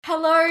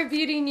Hello,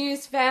 Beauty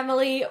News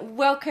family.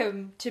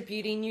 Welcome to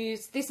Beauty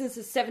News. This is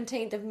the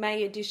 17th of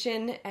May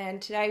edition, and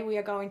today we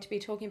are going to be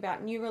talking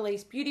about new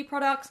release beauty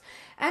products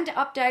and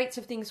updates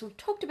of things we've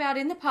talked about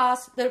in the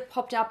past that have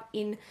popped up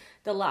in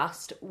the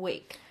last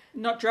week.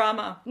 Not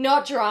drama.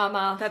 Not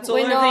drama. That's all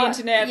over the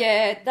internet.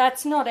 Yeah,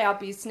 that's not our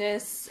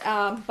business.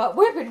 But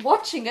we've been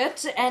watching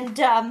it, and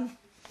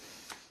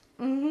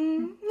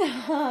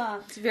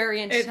it's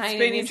very entertaining. It's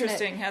been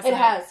interesting, hasn't it? It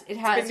has. It's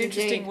been an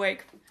interesting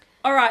week.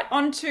 All right,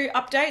 on to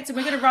updates, and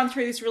we're going to run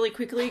through this really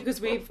quickly because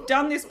we've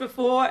done this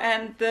before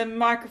and the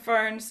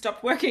microphone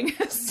stopped working,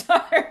 so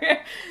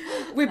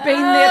we've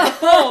been there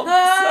before.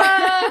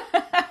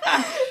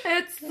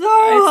 It's so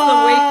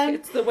hard.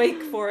 It's the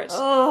week for it.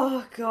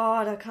 Oh,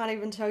 God, I can't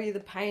even tell you the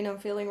pain I'm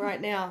feeling right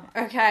now.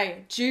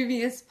 Okay,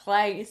 Juvia's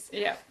Place.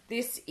 Yeah.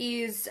 This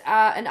is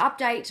an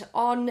update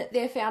on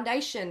their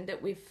foundation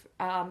that we've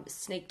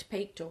sneak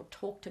peeked or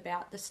talked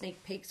about the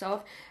sneak peeks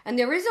of. And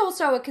there is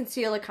also a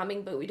concealer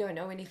coming, but we don't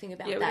know anything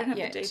about that yet. Yeah, we don't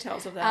have the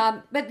details of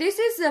that. But this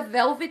is a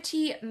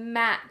Velvety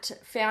Matte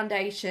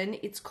Foundation.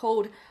 It's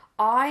called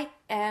I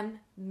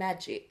Am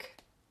Magic.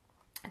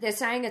 They're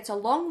saying it's a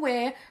long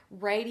wear,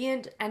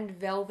 radiant and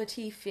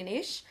velvety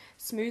finish,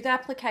 smooth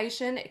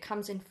application. It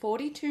comes in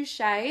 42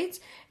 shades.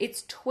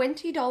 It's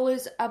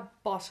 $20 a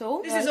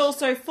bottle. This is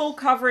also full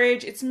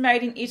coverage. It's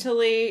made in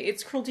Italy.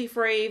 It's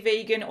cruelty-free,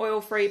 vegan,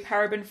 oil-free,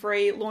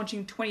 paraben-free,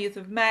 launching 20th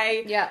of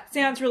May. Yeah.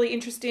 Sounds really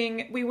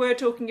interesting. We were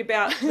talking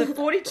about the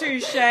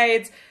 42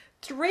 shades,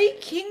 3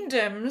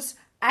 kingdoms,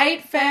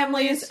 8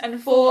 families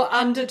and 4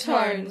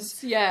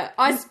 undertones. Yeah,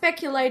 I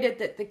speculated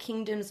that the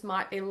kingdoms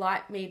might be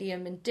light,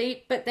 medium, and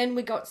deep, but then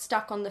we got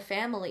stuck on the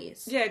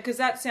families. Yeah, because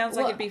that sounds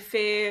like it'd be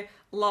fair,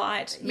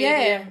 light, Yeah,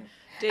 medium,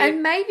 deep.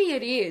 and maybe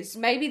it is.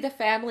 Maybe the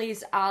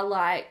families are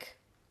like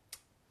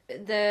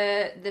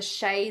the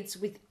shades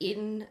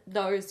within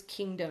those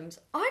kingdoms.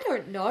 I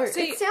don't know.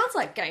 See, it sounds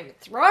like Game of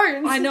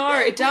Thrones. I know,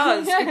 it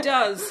does. It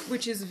does,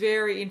 which is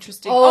very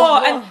interesting.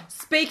 Oh. And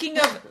speaking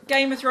of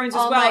Game of Thrones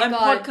as Oh well, my and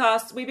God.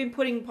 podcasts, we've been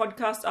putting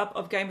podcasts up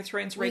of Game of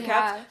Thrones We recaps,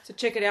 have. so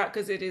check it out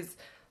because it is...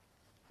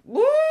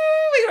 Woo!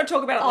 We got to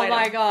talk about it later. Oh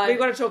my God. We've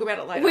got to talk about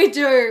it later. We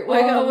do. We're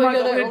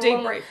gonna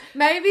debrief.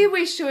 Maybe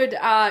we should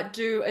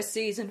do a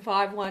season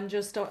 5 one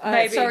just on...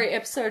 Maybe.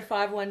 episode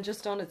 5 one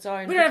just on its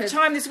own. We don't have because-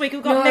 time this week.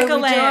 We've got No, we don't.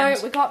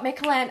 Mechaland. We got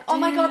Mechaland. Oh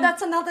my God,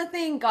 that's another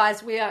thing,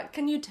 guys. We are.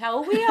 Can you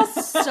tell we are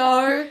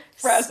so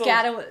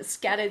Frazzled.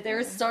 scattered? There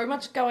is so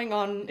much going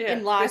on Yeah,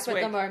 in life this at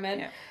the week.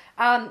 moment.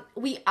 Yeah.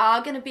 We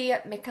are going to be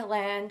at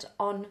Mechaland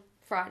on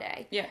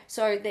Friday. Yeah.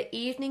 So the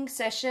evening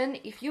session,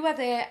 if you are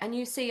there and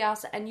you see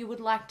us and you would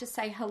like to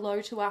say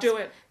hello to us, Do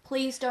it.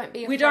 Please don't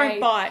be afraid. We don't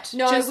bite.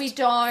 No, Just we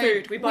don't.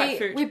 food. We bite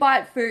food. We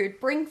bite food.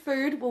 Bring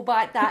food, we'll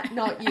bite that,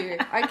 not you.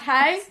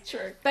 Okay? It's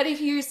true. But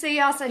if you see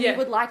us and Yeah. you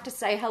would like to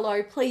say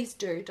hello, please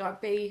do. Don't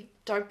be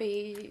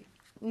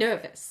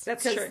nervous.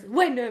 That's 'Cause true.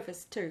 We're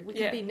nervous too. We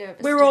Yeah. can be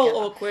nervous We're all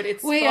together. awkward.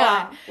 It's We fine.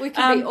 are. We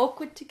can be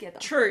awkward together.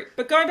 True.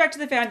 But going back to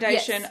the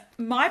foundation, Yes.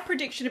 my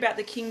prediction about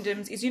the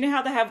kingdoms is, you know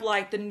how they have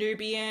like the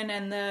Nubian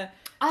and the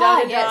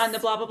yes. and the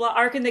blah blah blah.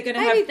 I reckon they're going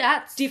to Maybe have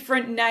that's...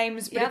 different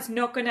names, but Yep. it's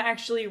not going to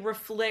actually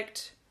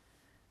reflect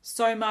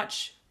so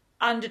much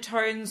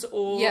undertones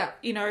or Yeah.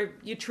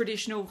 your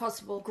traditional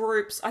Possible.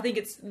 groups. I think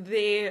it's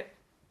their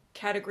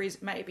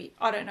categories, maybe.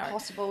 I don't know.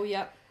 Possible,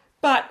 yep.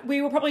 But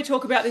we will probably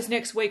talk about this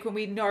next week when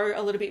we know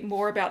a little bit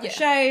more about the Yeah, I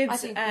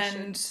shades think we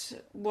and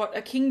what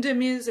a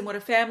kingdom is and what a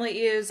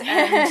family is.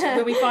 And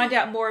when we find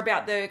out more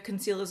about the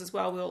concealers as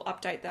well, we'll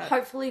update that.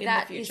 Hopefully in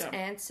that the is future.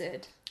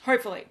 answered.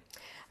 Hopefully.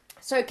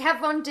 So Kat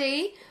Von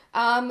D,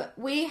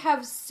 we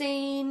have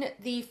seen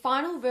the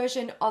final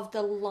version of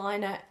the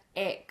Liner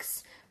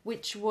X,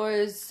 which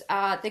was,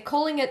 they're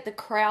calling it the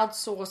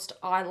crowdsourced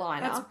eyeliner.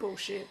 That's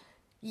bullshit.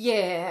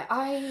 Yeah,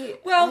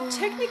 Well,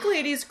 technically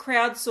it is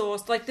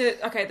crowdsourced. Like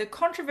the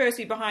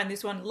controversy behind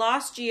this one,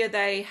 last year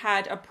they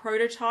had a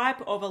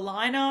prototype of a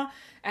liner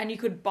and you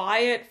could buy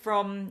it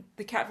from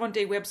the Kat Von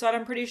D website,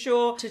 I'm pretty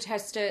sure. to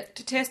test it.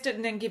 To test it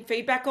and then give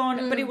feedback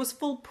on, but it was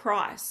full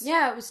price.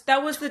 Yeah, it was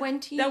That was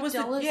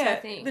 $20, yeah, I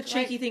think. the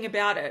cheeky thing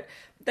about it.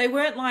 They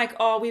weren't like,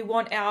 oh, we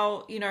want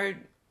our,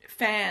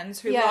 fans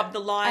who Yeah, love the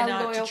liner our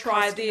to loyal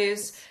try customers.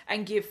 this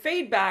and give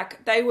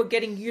feedback. They were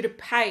getting you to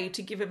pay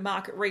to give it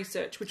market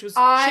research, which was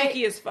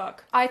cheeky as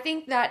fuck. I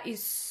think that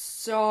is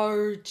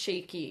so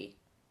cheeky.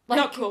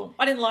 Not cool.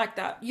 I didn't like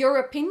that. Your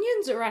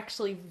opinions are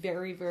actually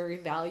very, very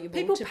valuable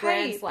People to pay.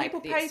 brands like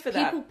People this. pay for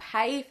that. People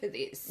pay for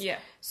this. Yeah.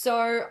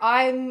 So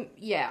I'm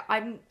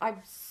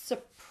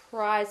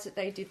surprised that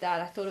they did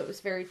that. I thought it was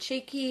very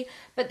cheeky,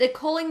 but they're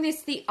calling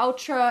this the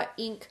Ultra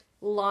Ink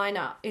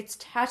Liner. It's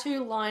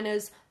Tattoo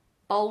Liner's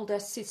bolder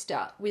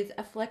sister with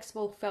a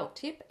flexible felt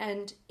tip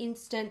and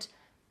instant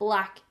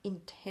black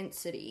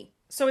intensity.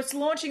 So it's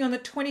launching on the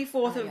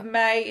 24th of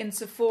May in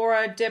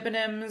Sephora,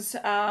 Debenhams,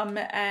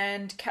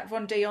 and Kat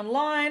Von D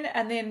online.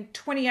 And then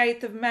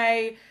 28th of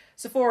May,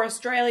 Sephora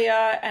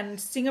Australia and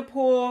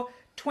Singapore.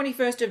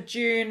 21st of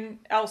June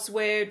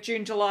elsewhere,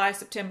 June, July,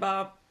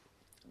 September.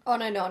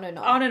 On and on and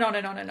on. On and on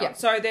and on and on. Yep.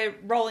 So they're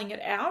rolling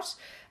it out.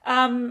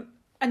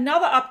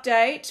 another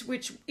update,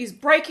 which is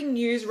breaking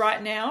news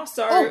right now.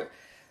 So,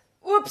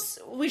 whoops,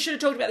 we should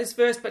have talked about this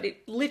first, but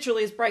it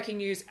literally is breaking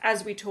news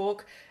as we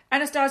talk.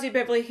 Anastasia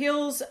Beverly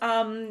Hills,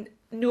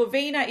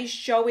 Norvina is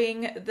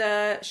showing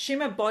the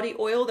shimmer body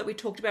oil that we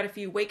talked about a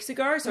few weeks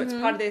ago. So it's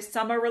part of their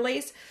summer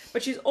release.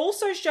 But she's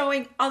also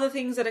showing other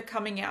things that are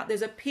coming out.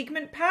 There's a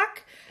pigment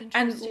pack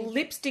and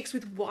lipsticks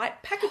with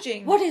white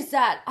packaging. What is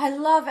that? I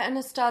love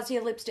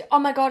Anastasia lipstick. Oh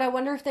my God, I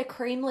wonder if they're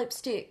cream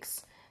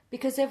lipsticks.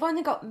 Because they've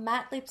only got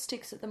matte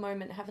lipsticks at the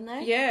moment, haven't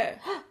they? Yeah.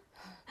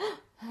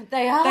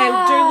 They are.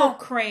 They do look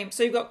cream.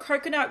 So you've got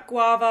coconut,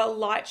 guava,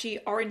 lychee,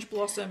 orange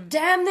blossom.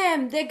 Damn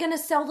them. They're going to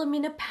sell them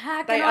in a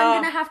pack They and are.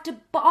 I'm going to have to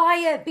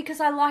buy it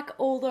because I like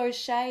all those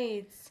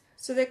shades.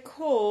 So they're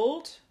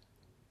called...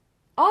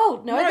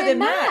 Oh, no, they're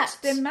matte.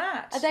 They're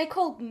matte. Are they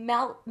called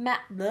matte?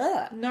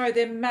 No,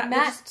 they're matte.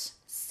 Matte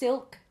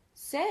silk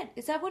set.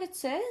 Is that what it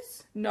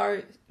says?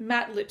 No,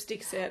 matte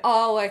lipstick set.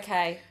 Oh,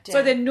 okay. Damn.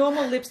 So they're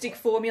normal lipstick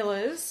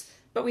formulas,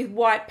 but with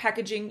white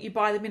packaging. You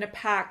buy them in a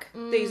pack.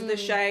 These are the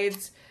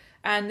shades.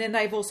 And then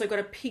they've also got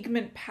a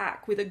pigment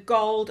pack with a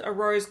gold, a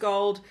rose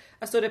gold,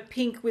 a sort of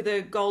pink with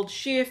a gold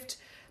shift.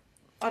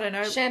 I don't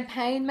know.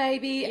 Champagne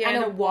maybe, Yeah,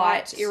 and a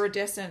white.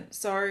 iridescent.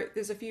 So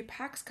there's a few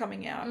packs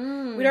coming out.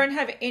 We don't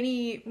have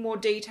any more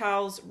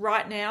details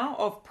right now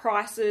of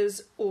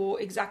prices or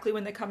exactly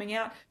when they're coming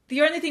out.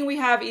 The only thing we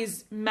have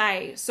is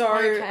May.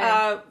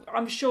 So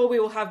I'm sure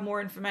we will have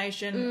more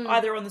information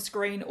either on the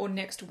screen or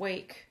next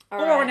week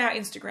or on our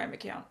Instagram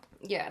account.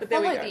 Yeah, But there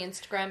we follow go. the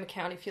Instagram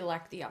account if you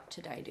like the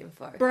up-to-date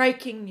info.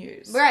 Breaking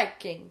news.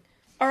 Breaking.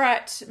 All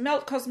right,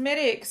 Melt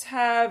Cosmetics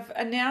have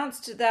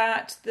announced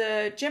that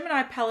the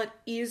Gemini palette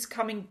is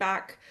coming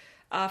back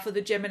for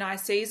the Gemini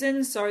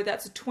season. So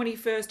that's the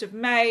 21st of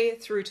May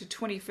through to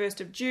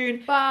 21st of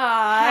June.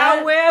 But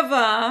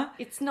However,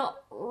 it's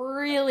not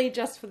really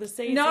just for the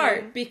season.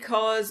 no,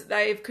 because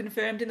they've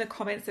confirmed in the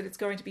comments that it's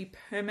going to be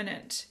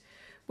permanent,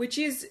 which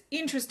is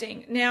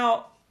interesting.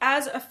 Now,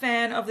 as a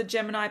fan of the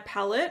Gemini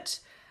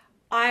palette,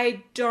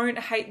 I don't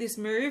hate this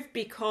move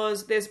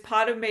because there's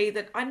part of me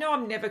that I know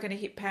I'm never going to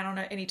hit pan on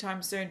it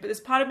anytime soon, but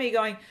there's part of me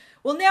going,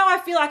 well, now I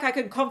feel like I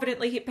can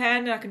confidently hit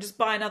pan and I can just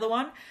buy another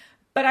one.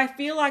 But I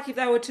feel like if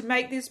they were to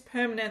make this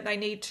permanent, they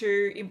need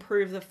to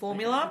improve the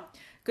formula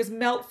because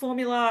Melt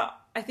formula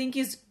I think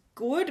is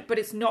good, but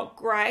it's not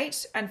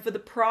great. And for the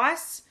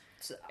price,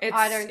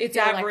 I don't it's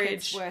feel average. like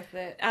it's worth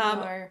it.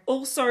 No.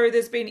 Also,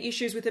 there's been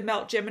issues with the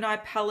Melt Gemini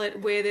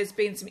palette where there's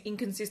been some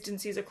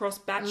inconsistencies across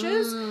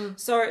batches.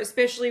 So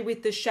especially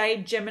with the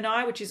shade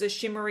Gemini, which is a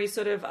shimmery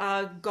sort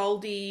of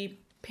goldy,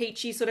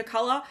 peachy sort of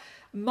colour.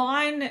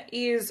 Mine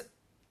is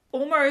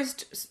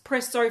almost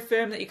pressed so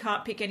firm that you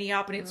can't pick any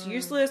up and it's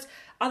useless.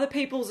 Other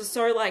people's are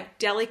so like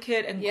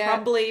delicate and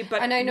crumbly,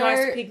 but and I know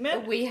nice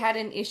pigment. We had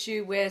an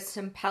issue where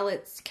some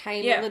palettes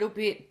came a little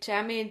bit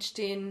damaged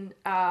in...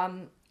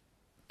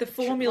 the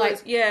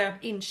formulas,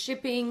 in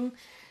shipping.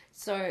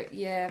 So,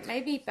 yeah,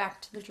 maybe back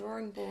to the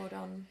drawing board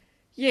on...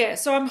 Yeah,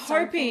 so I'm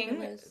some hoping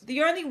formulas.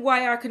 the only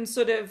way I can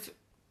sort of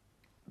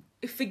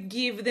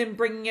forgive them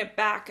bringing it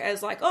back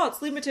as like, oh,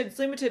 it's limited.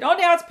 Oh,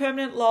 now it's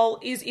permanent, lol,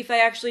 is if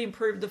they actually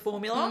improve the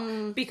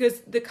formula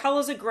because the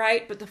colours are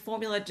great, but the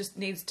formula just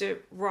needs to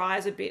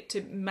rise a bit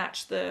to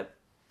match the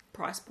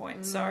price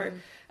point. So,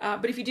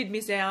 but if you did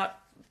miss out,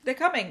 they're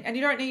coming and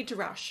you don't need to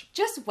rush.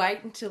 Just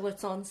wait until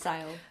it's on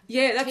sale.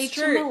 Yeah, that's Teach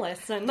true. them a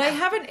lesson. They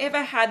haven't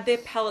ever had their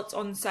palettes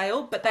on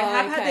sale, but they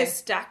have had their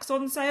stacks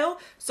on sale.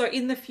 So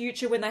in the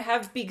future, when they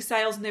have big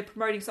sales and they're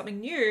promoting something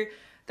new,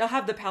 they'll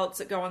have the palettes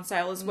that go on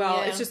sale as well.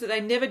 Yeah. It's just that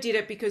they never did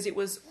it because it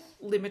was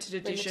limited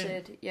edition.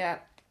 Limited, yeah.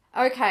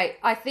 Okay,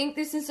 I think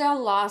this is our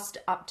last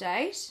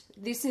update.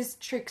 This is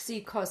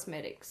Trixie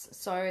Cosmetics.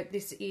 So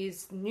this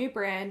is new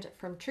brand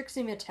from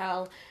Trixie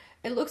Mattel.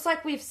 It looks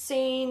like we've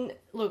seen...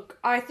 Look,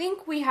 I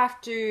think we have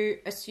to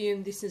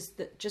assume this is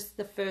just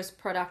the first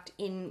product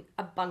in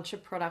a bunch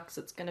of products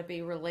that's going to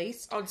be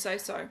released. I'd say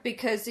so.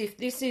 Because if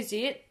this is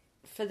it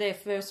for their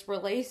first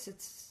release,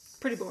 it's...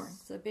 Pretty boring.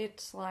 It's a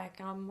bit like,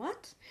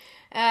 what?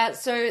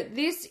 So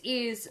this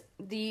is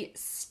the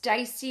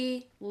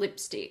Stacy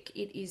lipstick.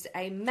 It is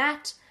a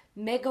matte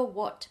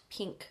megawatt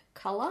pink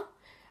colour.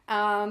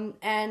 And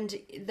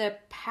the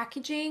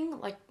packaging,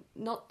 like...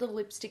 Not the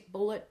lipstick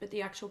bullet, but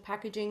the actual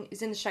packaging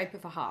is in the shape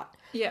of a heart.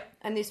 Yeah.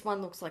 And this one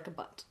looks like a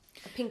butt.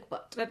 A pink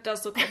butt. That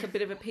does look like a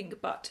bit of a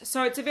pink butt.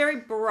 So it's a very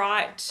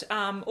bright,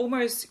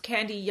 almost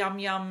candy yum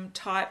yum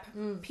type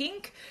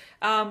pink,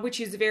 which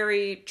is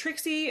very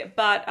Trixie.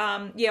 But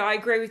yeah, I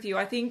agree with you.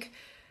 I think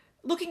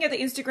looking at the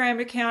Instagram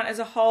account as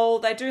a whole,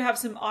 they do have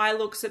some eye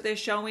looks that they're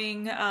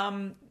showing.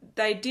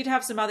 They did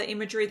have some other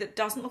imagery that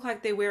doesn't look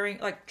like they're wearing,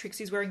 like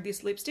Trixie's wearing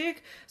this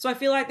lipstick. So I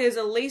feel like there's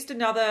at least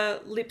another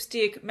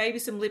lipstick, maybe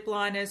some lip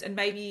liners, and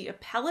maybe a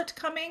palette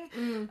coming.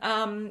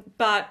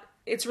 But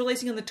it's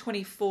releasing on the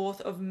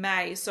 24th of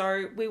May.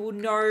 So we will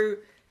know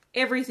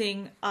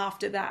everything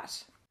after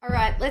that. All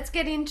right, let's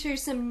get into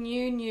some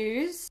new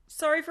news.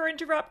 Sorry for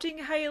interrupting,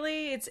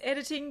 Hayley. It's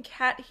Editing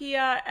Cat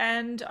here,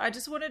 and I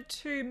just wanted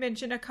to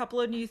mention a couple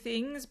of new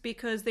things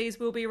because these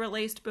will be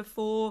released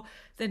before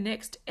the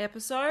next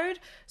episode.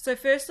 So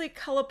firstly,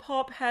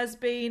 Colourpop has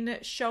been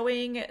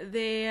showing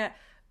their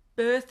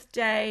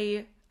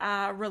birthday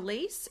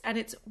release, and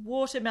it's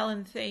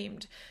watermelon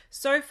themed.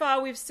 So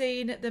far we've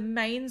seen the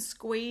Main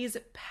Squeeze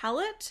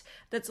palette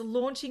that's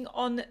launching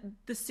on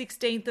the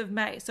 16th of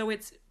May. So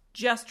it's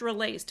just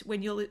released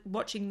when you're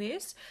watching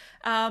this,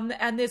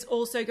 and there's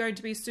also going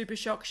to be Super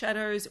Shock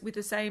shadows with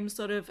the same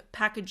sort of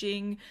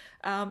packaging.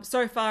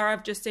 So far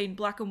I've just seen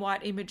black and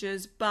white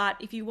images, but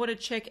if you want to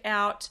check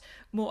out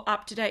more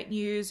up-to-date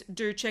news,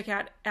 do check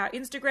out our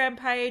Instagram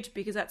page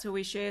because that's where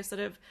we share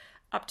sort of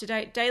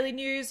up-to-date daily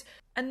news.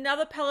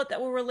 Another palette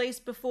that will release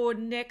before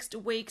next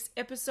week's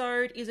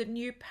episode is a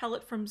new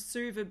palette from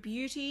Suva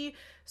Beauty.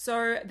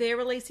 So they're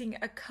releasing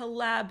a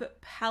collab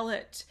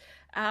palette.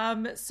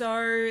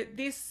 So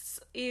this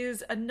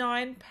is a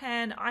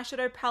 9-pan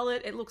eyeshadow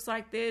palette. It looks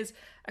like there's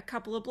a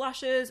couple of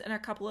blushes and a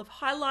couple of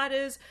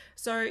highlighters.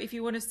 So if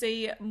you want to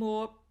see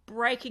more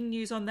breaking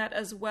news on that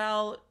as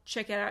well,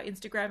 check out our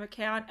Instagram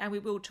account and we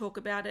will talk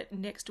about it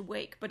next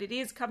week. But it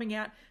is coming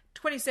out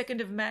 22nd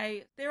of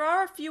May. There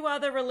are a few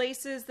other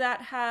releases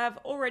that have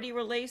already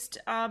released,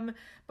 but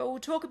we'll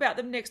talk about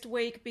them next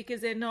week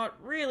because they're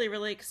not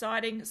really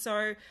exciting.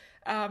 So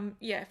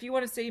if you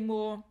want to see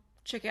more,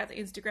 check out the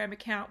Instagram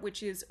account,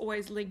 which is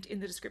always linked in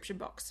the description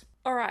box.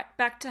 All right,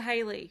 back to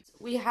Hayley.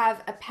 We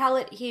have a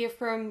palette here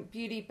from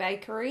Beauty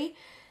Bakery.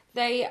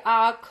 They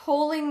are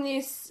calling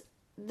this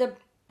the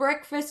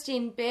Breakfast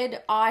in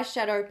Bed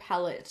eyeshadow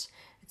palette.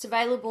 It's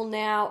available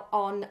now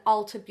on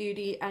Ulta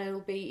Beauty and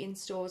it'll be in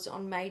stores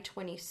on May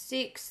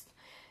 26th.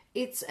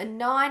 It's a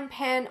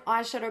 9-pan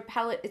eyeshadow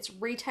palette. It's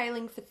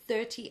retailing for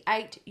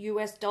 $38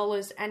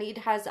 US and it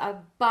has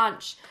a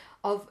bunch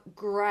of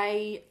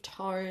grey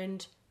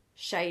toned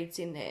shades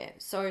in there.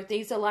 So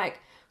these are like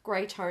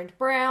grey toned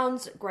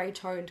browns, grey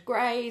toned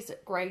greys,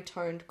 grey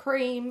toned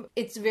cream.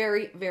 It's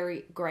very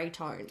grey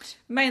toned.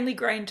 Mainly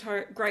grey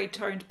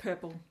toned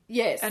purple.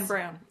 Yes. And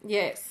brown.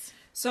 Yes.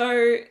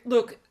 So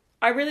look,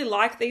 I really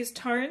like these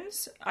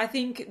tones. I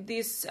think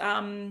this,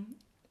 I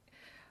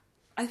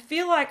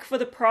feel like for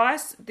the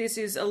price, this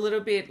is a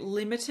little bit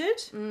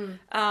limited.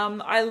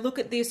 I look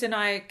at this and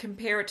I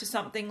compare it to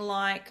something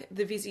like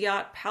the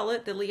Viseart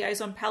palette, the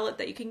Liaison palette,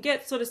 that you can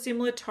get sort of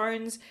similar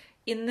tones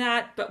in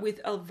that, but with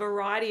a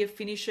variety of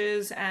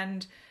finishes,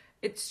 and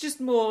it's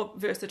just more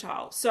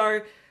versatile.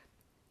 So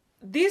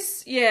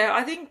this,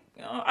 I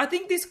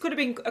think this could have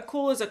been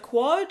cool as a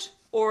quad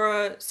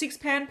or a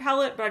 6-pan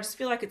palette, but I just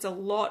feel like it's a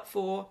lot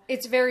for...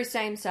 It's very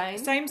same. Same.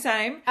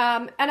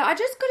 And I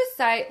just gotta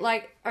say,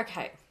 like,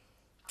 okay,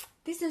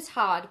 this is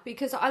hard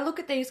because I look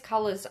at these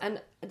colours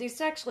and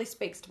this actually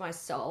speaks to my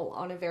soul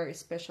on a very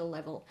special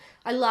level.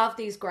 I love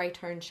these grey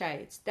tone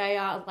shades. They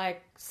are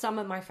like some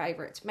of my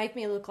favourites. Make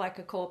me look like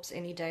a corpse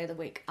any day of the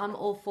week. I'm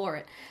all for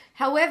it.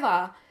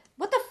 However,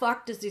 what the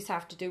fuck does this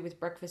have to do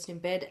with Breakfast in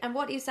Bed? And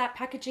what is that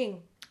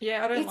packaging?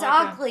 Yeah, I don't It's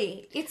like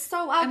ugly. It's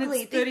so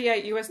ugly. And it's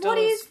 $38 US. What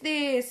is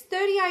this?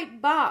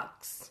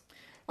 $38.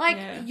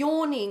 Like,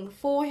 yawning,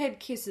 forehead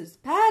kisses,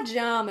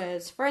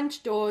 pajamas,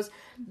 French doors,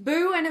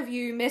 boo and a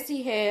view,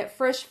 messy hair,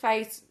 fresh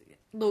face.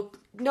 Look,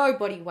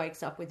 nobody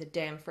wakes up with a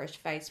damn fresh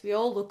face. We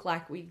all look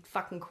like we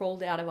fucking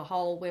crawled out of a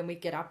hole when we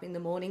get up in the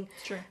morning.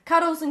 It's true.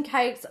 Cuddles and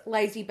cakes,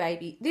 lazy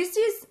baby. This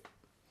is...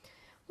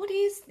 What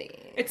is this?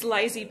 It's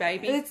lazy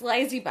baby. It's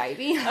lazy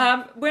baby.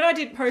 When I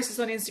did post this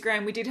on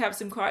Instagram, we did have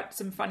some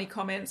funny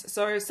comments.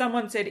 So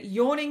someone said,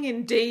 yawning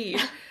indeed.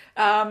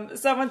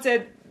 Someone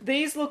said,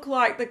 these look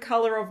like the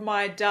colour of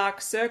my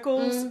dark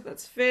circles.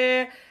 That's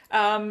fair.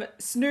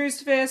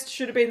 Snooze Fest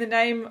should have been the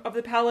name of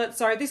the palette.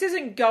 So this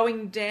isn't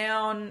going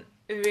down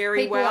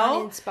very People well.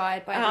 aren't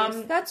inspired by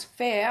this. That's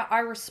fair. I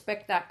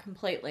respect that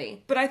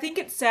completely. But I think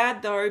it's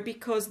sad though,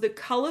 because the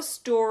colour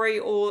story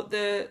or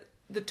the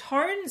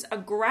tones are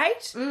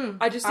great.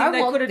 I just think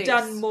they could have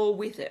done more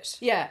with it.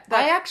 Yeah,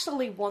 I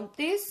actually want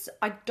this.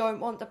 I don't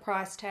want the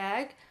price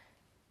tag.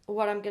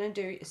 What I'm going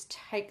to do is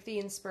take the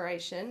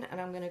inspiration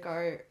and I'm going to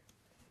go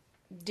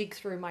dig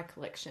through my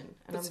collection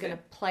and I'm going to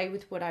play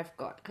with what I've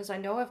got because I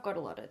know I've got a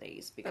lot of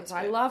these because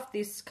I love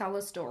this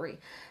colour story,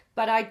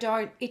 but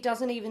it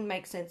doesn't even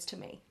make sense to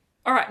me.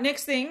 All right,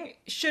 next thing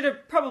should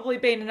have probably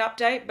been an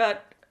update,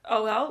 but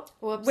oh well.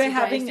 Whoopsie we're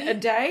having daisy. A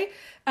day.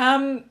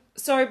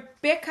 So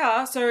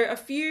Becca, a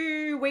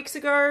few weeks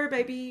ago,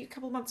 maybe a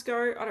couple of months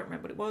ago, I don't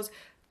remember what it was,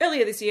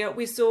 earlier this year,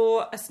 we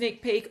saw a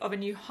sneak peek of a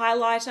new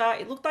highlighter.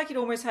 It looked like it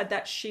almost had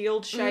that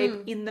shield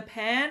shape in the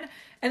pan,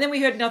 and then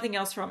we heard nothing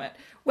else from it.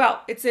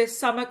 Well, it's their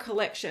summer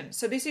collection.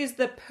 So this is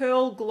the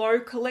Pearl Glow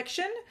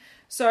collection.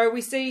 So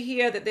we see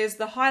here that there's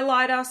the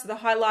highlighter. So the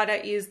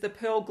highlighter is the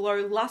Pearl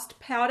Glow Lust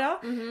Powder.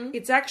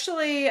 It's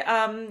actually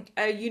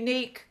a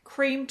unique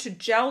cream to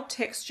gel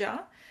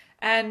texture.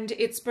 and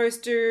it's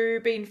supposed to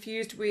be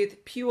infused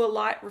with pure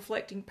light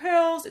reflecting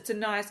pearls. It's a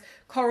nice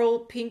coral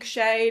pink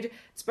shade.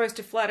 It's supposed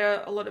to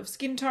flatter a lot of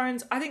skin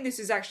tones. I think this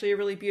is actually a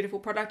really beautiful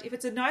product. If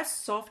it's a nice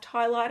soft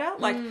highlighter,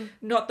 like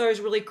not those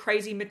really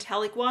crazy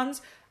metallic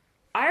ones,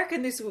 I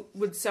reckon this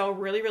would sell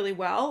really, really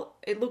well.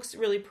 It looks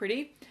really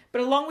pretty.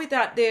 But along with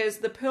that, there's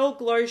the Pearl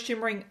Glow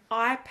Shimmering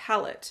Eye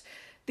Palette.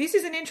 This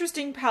is an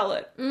interesting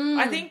palette.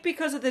 I think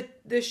because of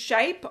the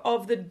shape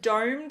of the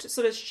domed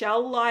sort of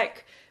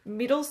shell-like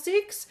middle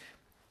six,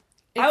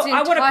 It's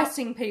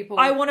enticing people.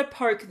 I want to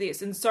poke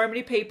this, and so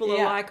many people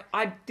are like,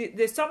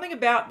 there's something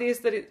about this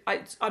that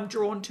I'm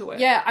drawn to it.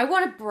 Yeah, I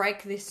want to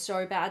break this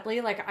so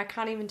badly. Like, I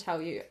can't even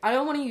tell you. I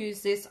don't want to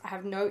use this. I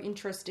have no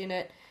interest in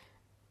it.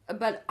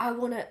 But I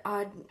want to,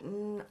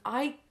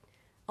 I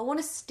want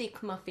to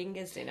stick my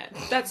fingers in it.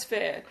 That's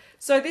fair.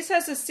 So this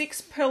has the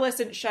 6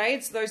 pearlescent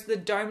shades. Those are the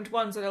domed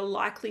ones that are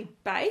likely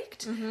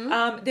baked.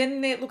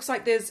 Then it looks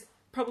like there's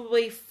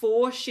probably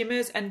 4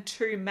 shimmers and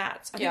 2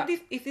 mattes. I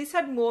think if this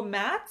had more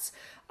mattes,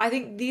 I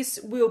think this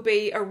will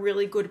be a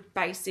really good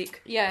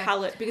basic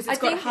palette because it's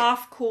got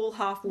half cool,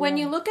 half warm. When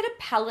you look at a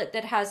palette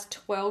that has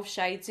 12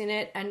 shades in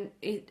it and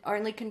it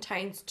only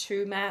contains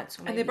 2 mattes,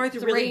 or and they're both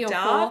 3 really or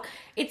dark, 4,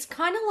 it's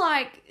kind of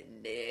like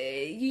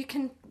you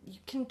can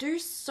do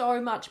so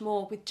much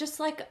more with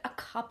just like a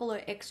couple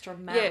of extra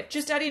mattes. Yeah,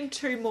 just add in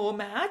 2 more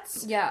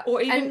mattes. Yeah.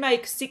 Or even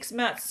make 6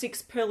 mattes,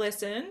 6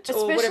 pearlescent,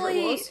 or whatever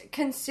it was. Especially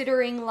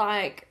considering,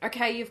 like,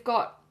 okay, you've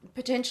got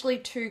potentially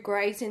 2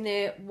 greys in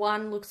there.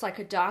 One looks like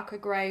a darker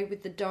grey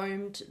with the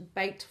domed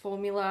baked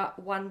formula,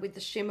 one with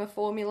the shimmer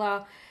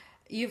formula.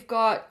 You've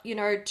got,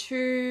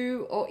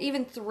 2 or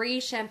even 3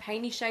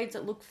 champagne-y shades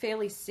that look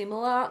fairly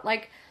similar.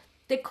 Like,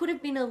 there could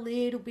have been a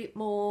little bit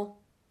more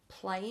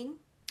playing.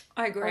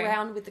 I agree.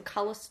 Around with the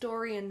colour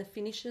story and the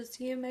finishes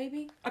here,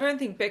 maybe. I don't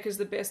think Becca's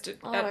the best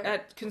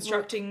at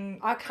constructing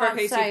I can't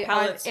cohesive say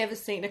palettes. I've ever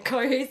seen a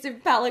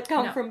cohesive palette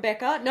come from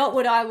Becca. Not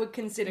what I would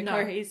consider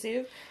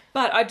cohesive.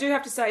 But I do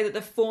have to say that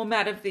the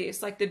format of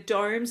this, like the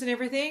domes and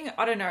everything,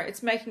 I don't know,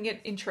 it's making it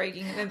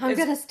intriguing. And I'm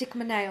going to stick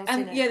my nails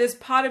in it. Yeah, there's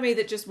part of me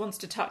that just wants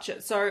to touch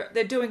it. So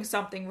they're doing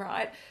something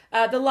right.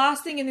 The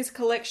last thing in this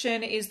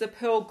collection is the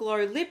Pearl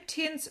Glow lip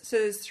tints. So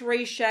there's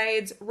 3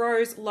 shades,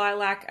 rose,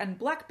 lilac, and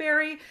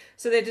blackberry.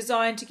 So they're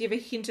designed to give a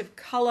hint of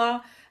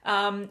colour.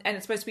 And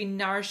it's supposed to be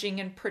nourishing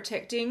and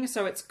protecting.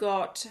 So it's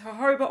got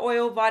jojoba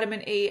oil,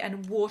 vitamin E,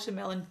 and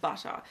watermelon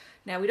butter.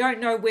 Now, we don't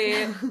know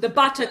where the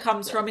butter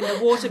comes from in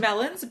the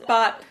watermelons,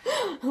 but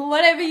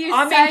whatever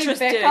I'm say,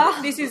 interested.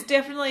 Becca. This is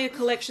definitely a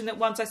collection that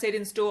once I see it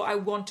in store, I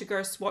want to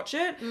go swatch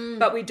it,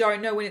 but we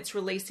don't know when it's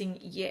releasing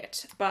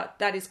yet. But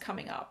that is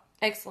coming up.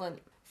 Excellent.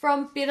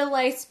 From Bitter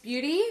Lace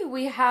Beauty,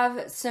 we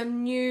have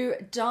some new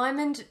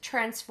Diamond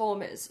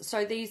Transformers.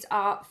 So these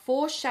are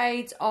 4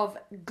 shades of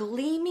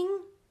gleaming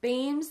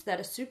beams that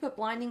are super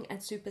blinding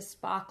and super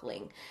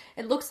sparkling.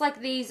 It looks like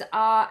these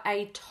are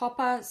a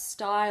topper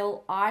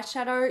style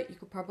eyeshadow. You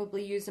could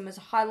probably use them as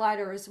a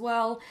highlighter as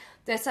well.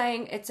 They're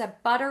saying it's a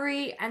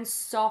buttery and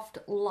soft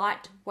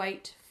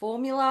lightweight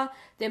formula.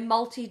 They're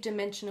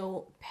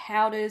multi-dimensional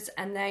powders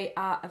and they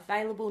are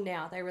available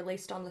now. They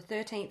released on the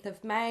 13th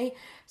of May.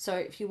 So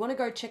if you want to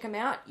go check them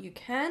out, you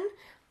can.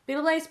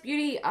 Bitter Lace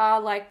Beauty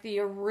are like the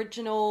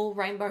original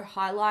rainbow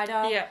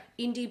highlighter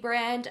indie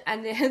brand,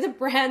 and they're the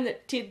brand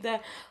that did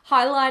the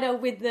highlighter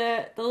with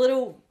the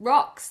little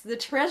rocks, the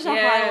treasure highlighter.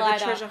 Yeah,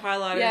 the treasure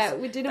highlighters. Yeah,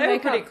 we did a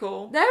makeup. They were pretty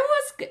cool.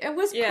 It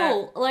was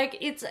cool. Like,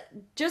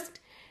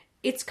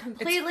 it's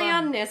completely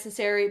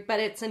unnecessary, but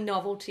it's a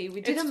novelty.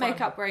 We did a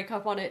makeup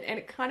breakup on it, and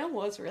it kind of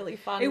was really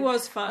fun. It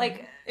was fun.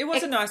 Like, it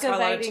was a nice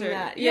highlighter too.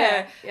 That.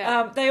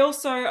 Yeah. They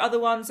also are the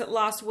ones that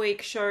last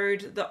week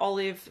showed the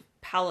olive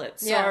palette.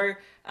 So,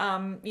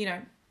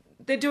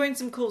 they're doing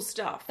some cool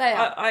stuff. They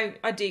are.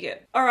 I dig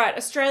it. All right,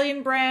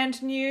 Australian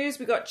brand news.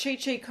 We got Chi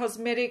Chi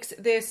Cosmetics.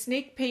 They're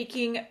sneak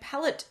peeking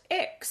Palette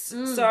X.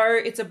 So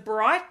it's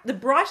the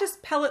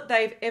brightest palette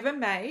they've ever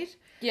made.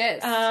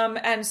 Yes.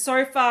 And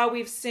so far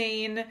we've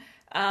seen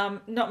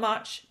not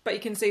much, but you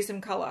can see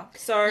some colour.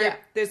 So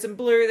there's some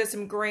blue, there's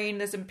some green,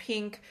 there's some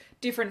pink,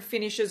 different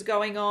finishes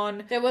going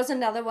on. There was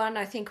another one,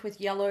 I think, with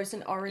yellows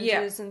and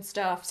oranges and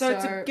stuff. So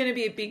it's going to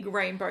be a big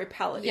rainbow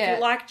palette. If you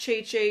like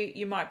Chi Chi,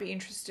 you might be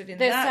interested in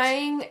that. They're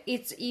saying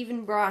it's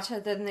even brighter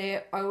than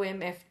their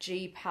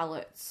OMFG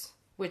palettes,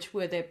 which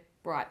were their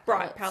bright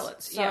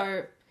palettes.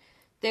 So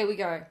there we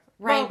go.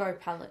 Rainbow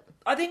palette.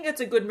 I think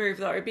it's a good move,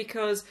 though,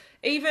 because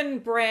even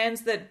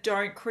brands that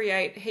don't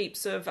create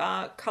heaps of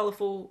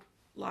colourful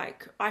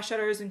like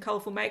eyeshadows and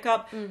colourful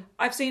makeup,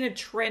 I've seen a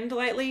trend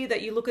lately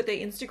that you look at their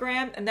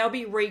Instagram and they'll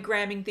be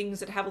regramming things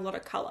that have a lot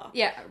of colour.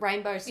 Yeah,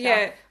 rainbow stuff.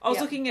 Yeah, I was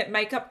looking at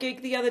Makeup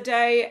Geek the other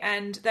day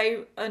and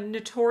they are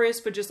notorious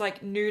for just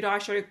like nude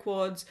eyeshadow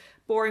quads,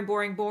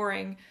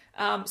 boring.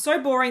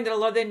 So boring that a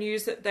lot of their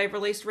news that they've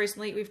released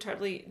recently, we've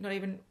totally not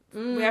even...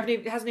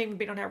 it hasn't even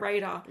been on our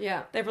radar.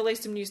 Yeah. They've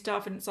released some new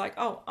stuff and it's like,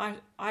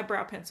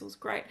 eyebrow pencils,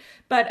 great.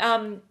 But,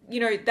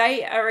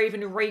 they are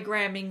even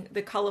regramming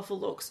the colourful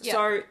looks. Yep.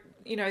 So,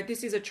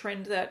 this is a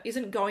trend that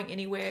isn't going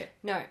anywhere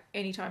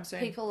anytime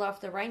soon. People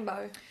love the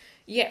rainbow.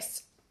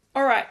 Yes.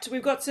 All right,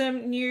 we've got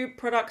some new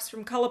products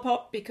from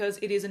Colourpop because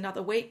it is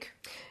another week.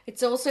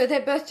 It's also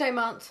their birthday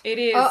month. It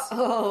is.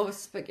 Oh,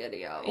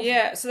 spaghetti-o.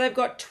 Yeah, so they've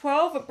got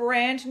 12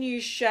 brand new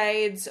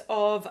shades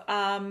of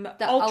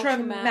Ultra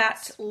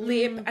Matte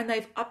Lip, and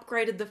they've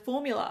upgraded the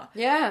formula.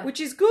 Yeah. Which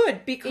is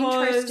good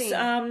because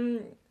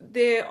Interesting.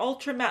 their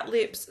Ultra Matte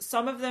lips,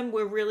 some of them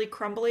were really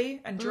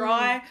crumbly and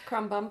dry.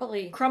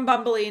 Crumbumbly.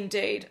 Crumbumbly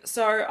indeed.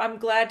 So I'm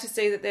glad to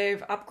see that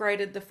they've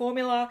upgraded the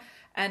formula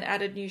and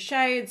added new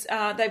shades.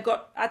 They've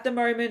got, at the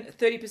moment,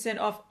 30%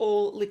 off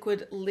all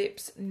liquid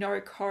lips, no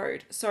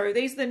code. So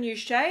these are the new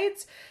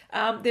shades.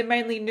 They're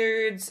mainly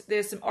nudes.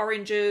 There's some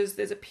oranges.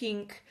 There's a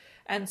pink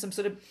and some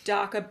sort of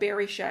darker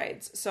berry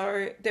shades.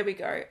 So there we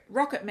go.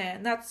 Rocket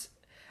Man. That's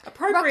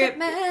appropriate Rocket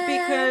Man.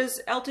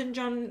 because Elton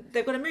John,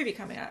 they've got a movie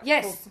coming out.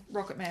 Yes. Called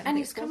Rocket Man. And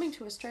he's coming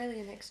to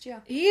Australia next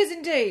year. He is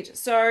indeed.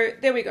 So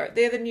there we go.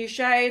 They're the new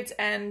shades.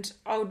 And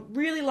I would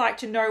really like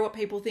to know what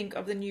people think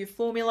of the new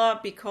formula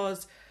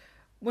because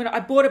when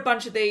I bought a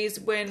bunch of these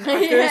when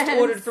I first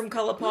ordered from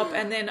Colourpop,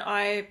 and then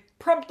I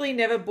promptly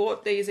never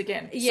bought these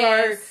again.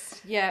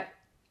 Yes. So, yeah.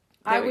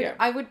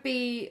 I would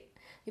be,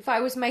 if I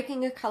was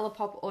making a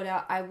Colourpop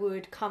order, I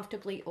would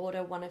comfortably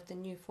order one of the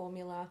new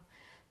formula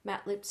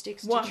matte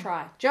lipsticks to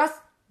try.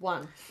 Just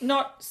one.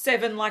 Not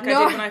 7 like I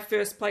did when I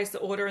first placed the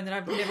order, and then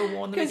I've never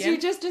worn them again. Because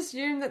you just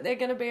assume that they're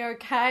going to be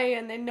okay,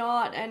 and they're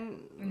not.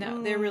 And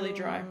no, they're really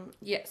dry.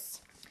 Yes.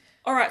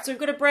 All right, so we've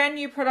got a brand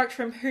new product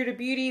from Huda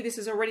Beauty. This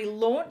is already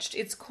launched.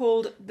 It's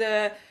called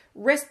the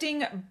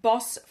Resting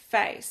Boss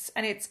Face,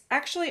 and it's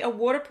actually a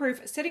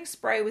waterproof setting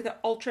spray with an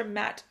ultra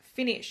matte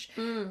finish.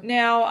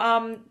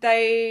 Now,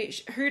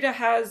 Huda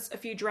has a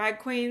few drag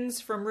queens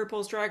from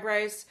RuPaul's Drag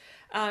Race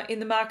in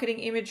the marketing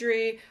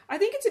imagery. I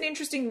think it's an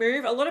interesting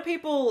move. A lot of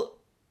people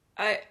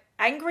are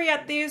angry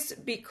at this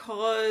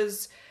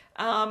because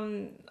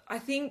I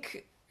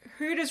think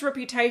Huda's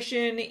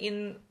reputation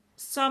in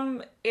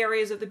some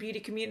areas of the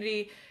beauty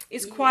community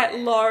is quite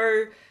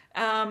low.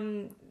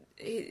 I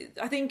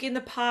think in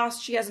the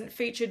past she hasn't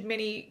featured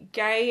many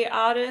gay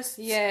artists.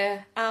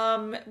 Yeah.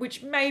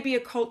 Which may be a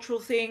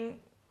cultural thing.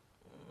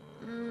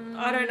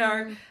 I don't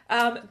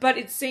know. But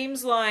it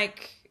seems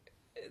like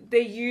they're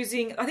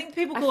using, I think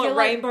people call it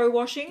rainbow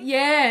washing.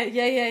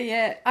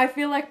 Yeah. I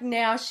feel like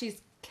now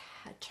she's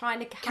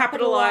trying to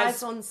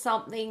capitalize on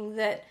something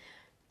that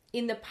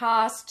in the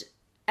past,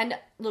 and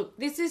look,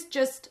 this is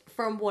just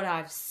from what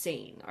I've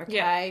seen,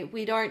 okay? Yeah.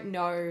 We don't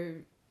know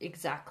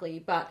exactly,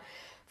 but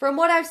from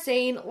what I've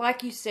seen,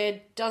 like you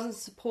said, doesn't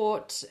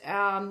support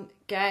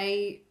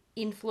gay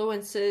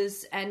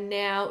influencers, and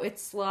now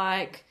it's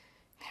like,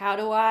 how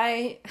do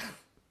I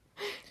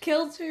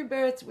kill two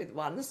birds with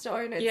one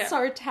stone? It's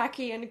so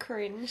tacky and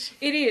cringe.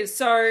 It is.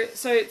 So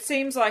it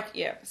seems like,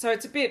 so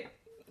it's a bit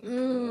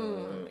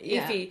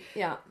iffy.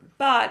 Yeah.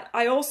 But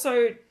I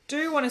also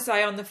do want to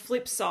say on the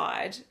flip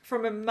side,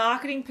 from a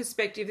marketing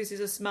perspective, this is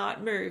a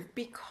smart move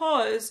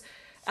because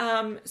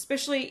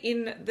especially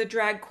in the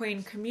drag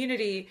queen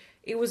community,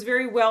 it was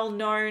very well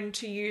known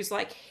to use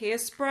like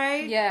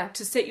hairspray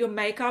to set your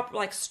makeup,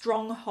 like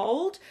strong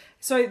hold.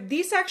 So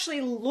this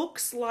actually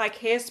looks like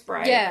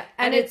hairspray. Yeah,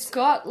 and it's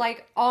got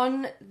like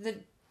on the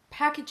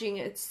packaging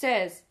it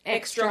says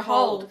extra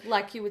hold,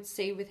 like you would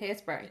see with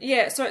hairspray.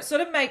 Yeah, so it sort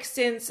of makes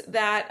sense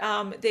that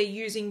they're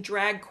using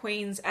drag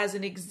queens as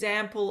an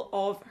example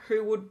of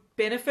who would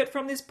benefit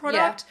from this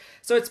product. Yeah.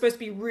 So it's supposed to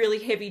be really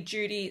heavy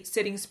duty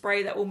setting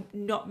spray that will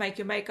not make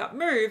your makeup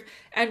move,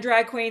 and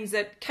drag queens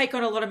that cake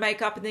on a lot of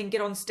makeup and then get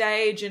on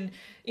stage and,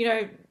 you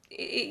know,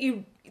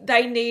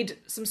 they need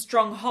some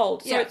strong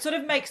hold. So it sort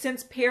of makes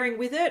sense pairing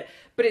with it,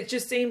 but it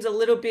just seems a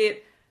little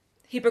bit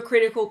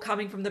hypocritical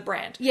coming from the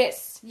brand.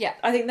 Yes, yeah.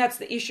 I think that's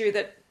the issue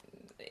that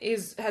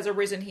has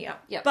arisen here.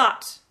 Yep.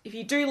 But if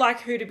you do like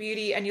Huda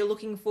Beauty and you're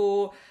looking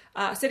for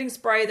a setting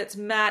spray that's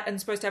matte and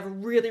supposed to have a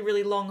really,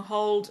 really long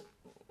hold,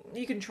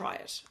 you can try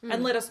it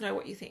and let us know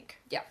what you think.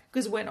 Yeah.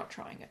 Because we're not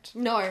trying it.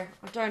 No, I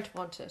don't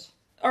want it.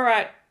 All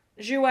right.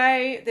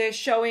 Jouer, they're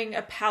showing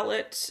a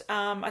palette.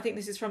 I think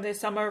this is from their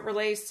summer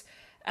release.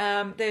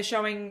 They're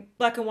showing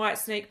black and white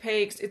sneak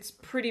peeks. It's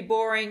pretty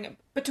boring.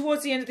 But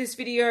towards the end of this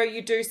video,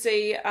 you do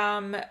see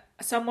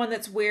someone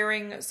that's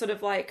wearing sort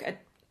of like a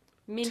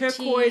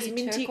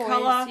minty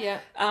colour. Yeah.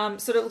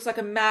 Sort of looks like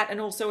a matte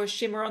and also a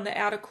shimmer on the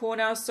outer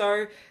corner.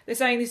 So they're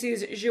saying this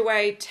is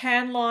Jouer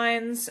Tan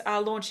Lines,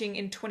 launching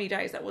in 20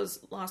 days. That was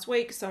last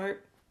week, so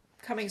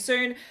coming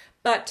soon.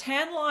 But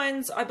Tan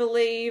Lines, I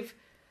believe,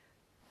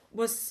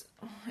 was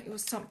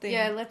something.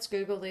 Yeah, let's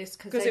Google this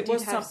because it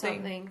did have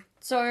something.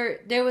 So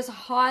there was a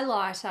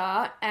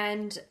highlighter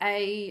and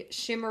a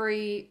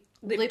shimmery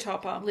lip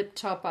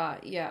topper,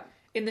 yeah.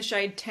 In the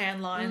shade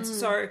Tan Lines.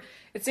 So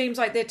it seems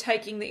like they're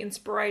taking the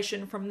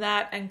inspiration from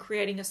that and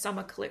creating a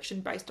summer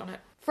collection based on it.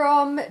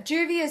 From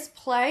Juvia's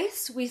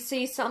Place, we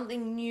see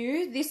something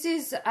new. This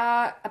is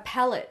a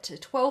palette, a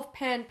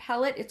 12-pan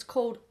palette. It's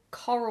called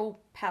Coral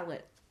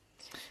Palette.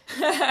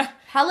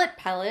 Palette.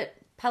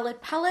 Coral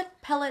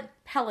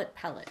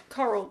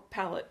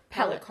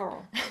palette.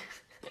 Coral.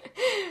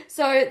 So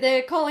So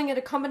they're calling it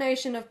a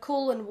combination of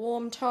cool and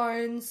warm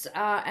tones,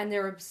 and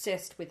they're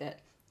obsessed with it.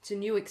 It's a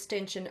new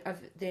extension of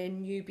their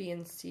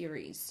Nubian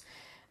series.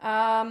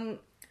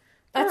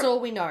 That's all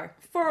we know.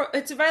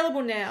 It's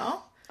available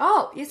now.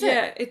 Oh, is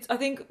it? Yeah, I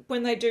think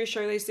when they do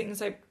show these things,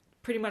 they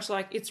pretty much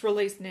like it's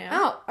released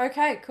now. Oh,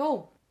 okay,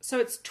 cool. So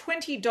it's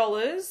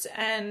 $20,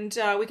 and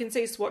we can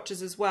see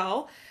swatches as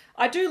well.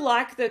 I do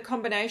like the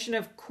combination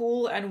of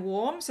cool and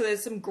warm. So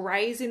there's some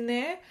greys in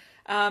there,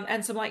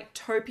 and some like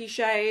taupey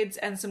shades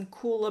and some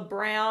cooler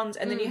browns.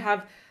 And then you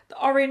have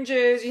the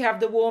oranges, you have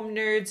the warm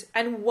nudes,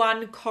 and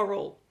one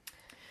coral.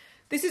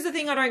 This is the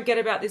thing I don't get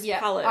about this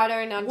palette. I don't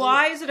understand.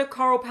 Why is it a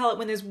coral palette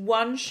when there's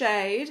one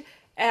shade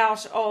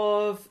out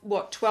of,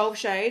 12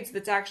 shades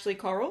that's actually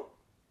coral?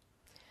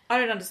 I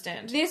don't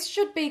understand. This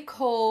should be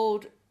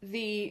called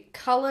the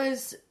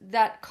colours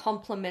that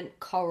complement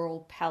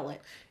coral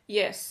palette.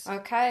 Yes.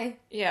 Okay?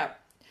 Yeah.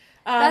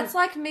 That's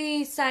like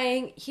me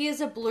saying,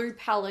 here's a blue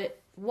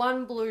palette,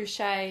 one blue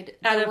shade,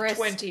 out the of rest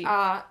 20.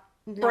 are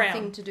nothing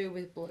Brown. to do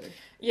with blue.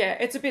 Yeah,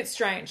 it's a bit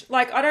strange.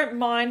 Like, I don't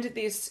mind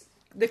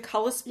the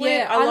colour split.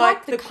 Yeah, I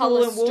like the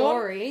colour cool and warm.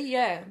 story,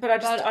 yeah. But I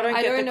don't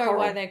get the know coral.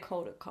 why they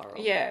called it coral.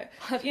 Yeah.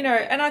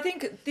 And I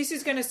think this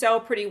is going to sell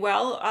pretty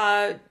well.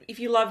 If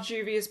you love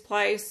Juvia's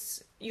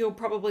Place, you'll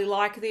probably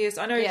like this.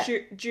 I know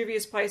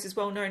Juvia's Place is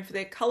well known for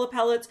their colour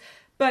palettes,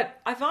 but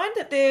I find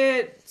that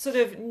they're sort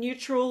of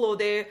neutral, or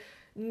they're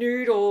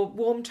nude or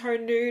warm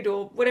tone nude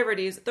or whatever it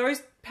is.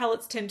 Those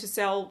palettes tend to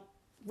sell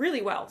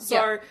really well.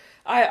 So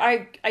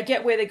I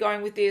get where they're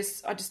going with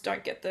this. I just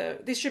don't get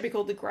this should be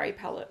called the grey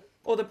palette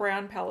or the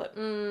brown palette.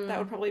 That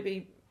would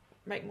probably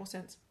make more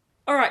sense.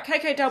 All right,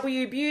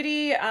 KKW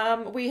Beauty.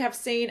 We have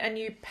seen a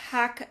new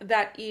pack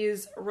that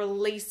is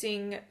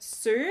releasing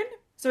soon.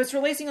 So it's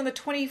releasing on the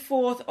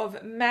 24th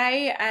of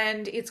May,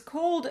 and it's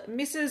called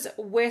Mrs.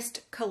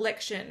 West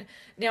Collection.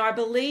 Now, I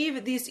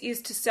believe this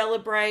is to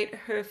celebrate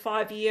her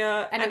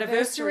 5-year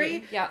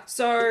anniversary. Yeah.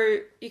 So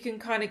you can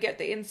kind of get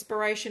the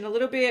inspiration a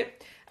little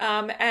bit.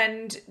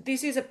 And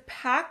this is a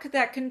pack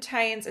that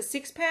contains a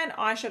 6-pan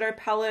eyeshadow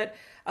palette,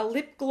 a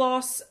lip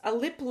gloss, a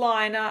lip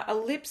liner, a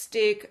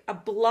lipstick, a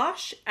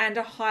blush, and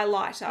a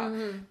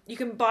highlighter. You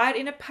can buy it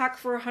in a pack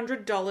for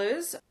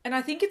 $100, and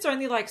I think it's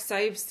only like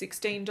save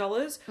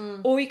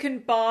 $16. Or you can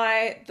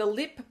buy the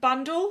lip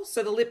bundle,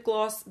 so the lip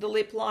gloss, the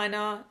lip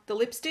liner, the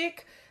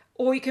lipstick,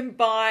 or you can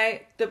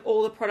buy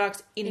all the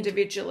products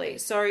individually.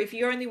 So if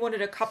you only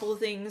wanted a couple of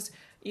things,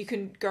 you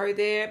can go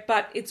there,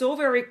 but it's all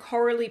very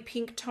corally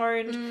pink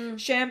toned,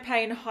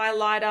 champagne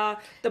highlighter.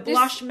 The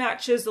blush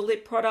matches the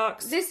lip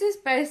products. This is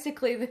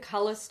basically the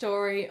colour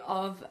story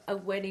of a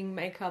wedding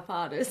makeup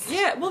artist.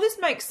 Yeah, well, this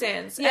makes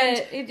sense. Yeah,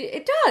 And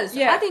it does.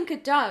 Yeah. I think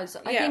it does.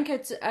 I Yeah. think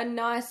it's a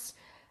nice,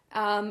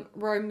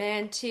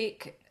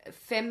 romantic,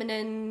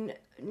 feminine,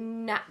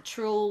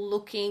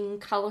 natural-looking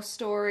colour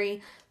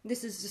story.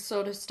 This is the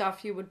sort of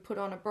stuff you would put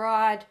on a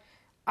bride.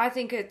 I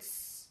think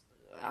it's...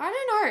 I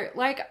don't know.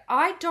 Like,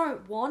 I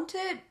don't want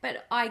it,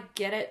 but I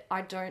get it.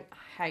 I don't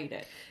hate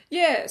it.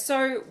 yeah,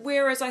 so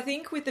whereas I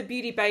think with the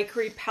Beauty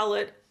Bakery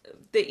palette,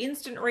 the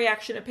instant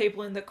reaction of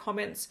people in the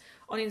comments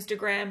on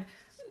Instagram,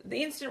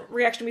 the instant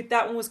reaction with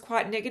that one was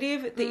quite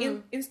negative.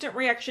 The instant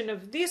reaction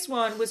of this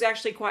one was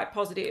actually quite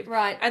positive.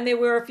 Right. And there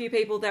were a few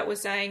people that were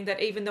saying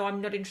that even though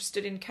I'm not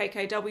interested in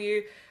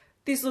KKW,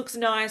 this looks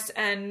nice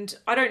and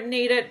I don't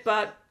need it,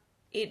 but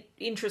it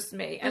interests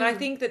me. And I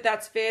think that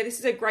that's fair. This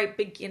is a great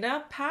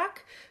beginner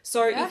pack.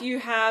 So if you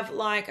have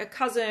like a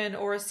cousin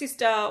or a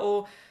sister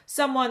or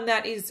someone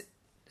that is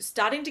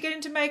starting to get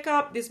into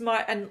makeup, this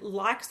might, and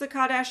likes the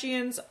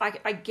Kardashians,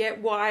 I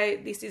get why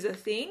this is a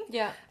thing.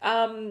 Yeah.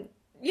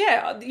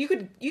 Yeah, you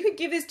could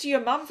give this to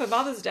your mum for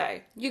Mother's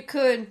Day. You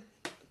could.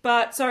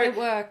 But so It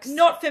works.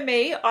 Not for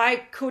me. I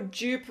could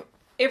dupe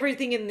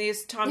everything in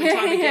this time and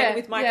time again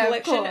with my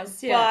collection, of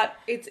course, yeah. but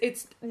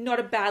it's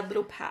not a bad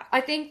little pack. I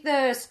think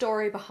the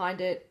story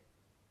behind it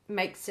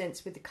makes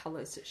sense with the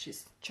colours that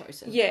she's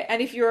chosen. Yeah,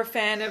 and if you're a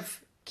fan of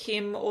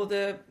Kim or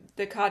the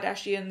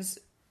Kardashians,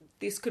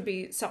 this could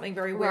be something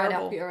very wearable.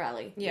 Right up your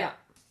alley. Yeah.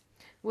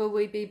 Will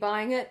we be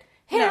buying it?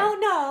 Hell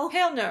no.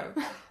 Hell no.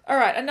 All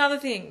right, another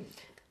thing.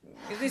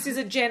 This is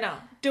a Jenner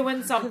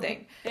doing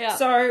something. Yeah.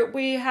 So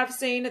we have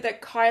seen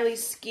that Kylie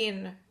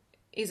Skin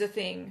is a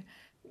thing.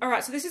 All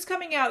right, so this is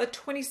coming out the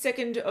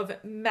 22nd of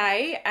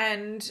May,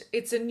 and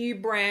it's a new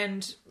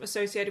brand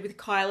associated with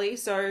Kylie.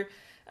 So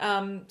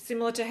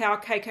similar to how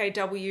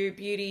KKW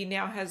Beauty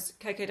now has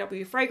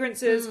KKW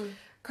fragrances,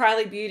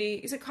 Kylie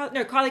Beauty,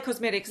 Kylie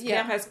Cosmetics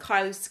now has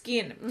Kylie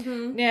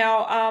Skin.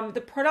 Now,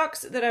 the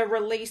products that are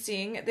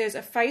releasing, there's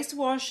a face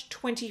wash,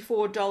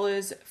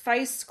 $24,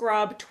 face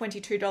scrub,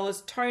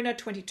 $22, toner,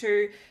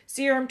 $22,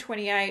 serum,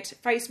 $28,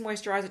 face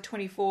moisturizer,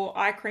 $24,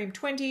 eye cream,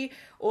 $20,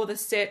 or the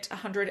set,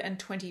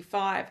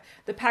 $125.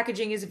 The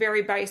packaging is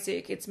very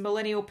basic. It's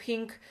millennial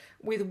pink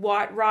with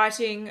white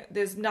writing.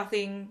 There's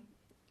nothing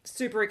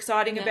super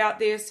exciting about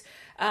this.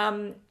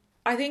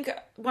 I think,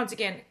 once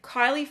again,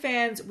 Kylie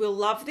fans will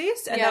love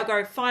this, and they'll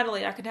go,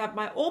 finally, I can have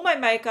all my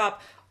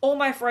makeup all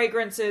my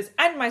fragrances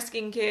and my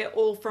skincare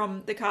all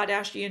from the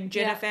Kardashian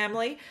Jenner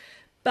family.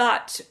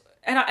 But,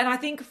 and I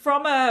think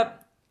from a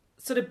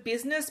sort of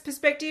business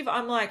perspective,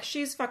 I'm like,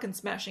 she's fucking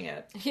smashing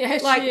it. Yeah,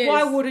 like, she is.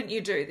 why wouldn't you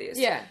do this?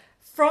 Yeah.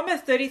 From a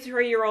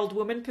 33-year-old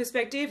woman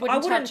perspective, I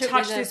wouldn't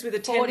touch this with a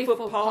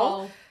 10-foot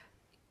pole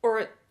or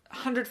a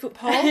 100-foot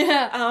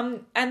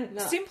pole.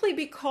 Simply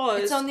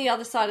because it's on the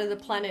other side of the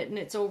planet and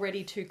it's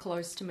already too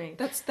close to me.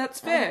 That's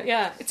fair.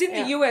 Yeah. It's in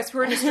the US,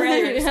 we're in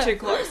Australia, and it's too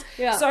close.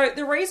 Yeah. So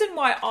the reason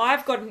why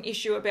I've got an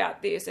issue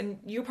about this, and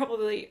you'll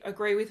probably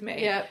agree with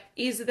me,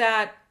 is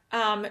that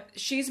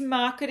she's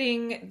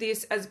marketing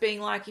this as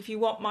being like, if you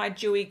want my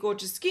dewy,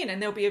 gorgeous skin,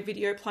 and there'll be a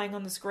video playing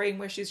on the screen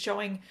where she's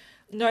showing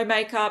no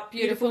makeup,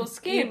 beautiful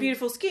skin. Yeah,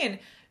 beautiful skin.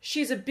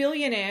 She's a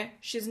billionaire.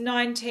 She's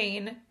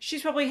 19.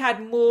 She's probably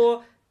had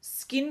more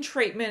skin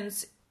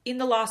treatments in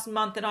the last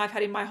month than I've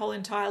had in my whole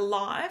entire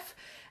life.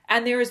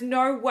 And there is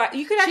no way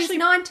you could actually. She's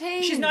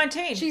 19. She's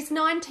 19. She's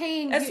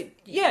 19.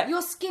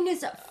 Your skin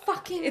is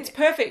fucking. It's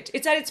perfect.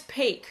 It's at its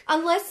peak.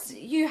 Unless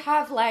you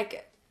have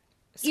like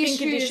skin issues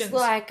conditions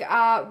like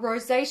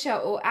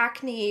rosacea or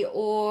acne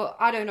or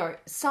I don't know,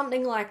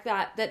 something like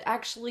that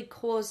actually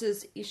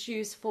causes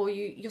issues for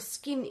you. Your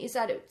skin is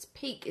at its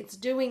peak. It's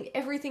doing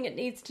everything it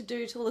needs to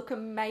do to look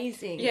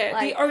amazing. Yeah,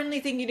 the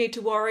only thing you need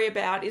to worry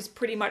about is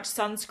pretty much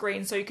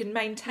sunscreen, so you can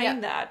maintain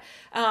that.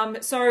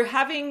 So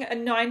having a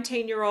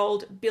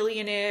 19-year-old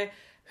billionaire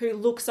who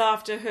looks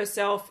after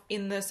herself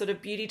in the sort of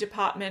beauty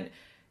department,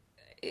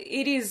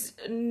 it is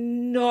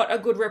not a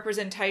good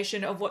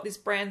representation of what this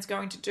brand's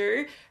going to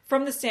do.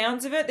 From the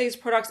sounds of it, these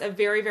products are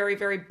very, very,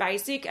 very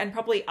basic and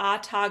probably are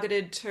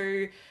targeted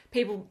to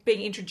people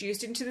being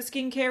introduced into the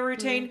skincare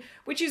routine,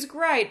 which is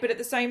great. But at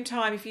the same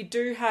time, if you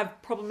do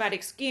have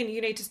problematic skin,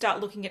 you need to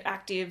start looking at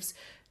actives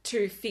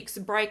to fix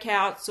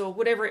breakouts or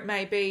whatever it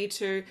may be,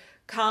 to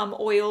calm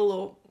oil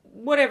or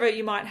whatever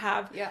you might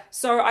have. Yeah.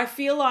 So I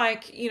feel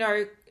like,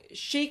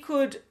 she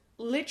could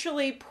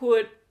literally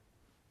put,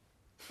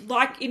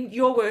 like in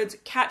your words,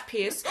 cat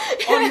piss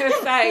on her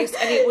face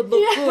and it would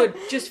look good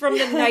just from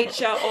the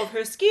nature of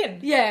her skin.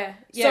 Yeah.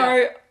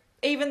 So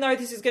even though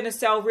this is going to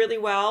sell really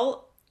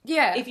well,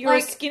 if you're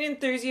like, a skin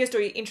enthusiast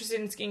or you're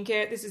interested in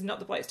skincare, this is not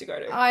the place to go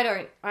to. I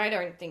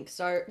don't think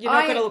so. You're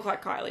not going to look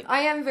like Kylie. I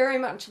am very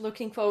much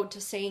looking forward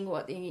to seeing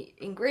what the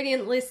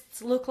ingredient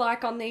lists look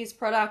like on these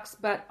products,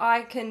 but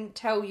I can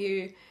tell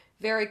you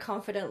very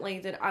confidently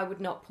that I would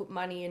not put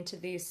money into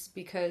this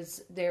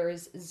because there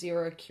is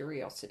zero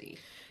curiosity.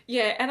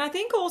 Yeah, and I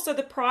think also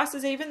the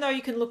prices, even though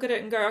you can look at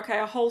it and go, okay,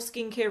 a whole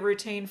skincare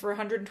routine for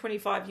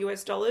 $125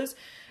 US,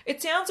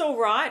 it sounds all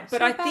right,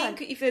 but I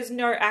think if there's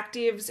no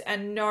actives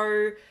and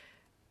no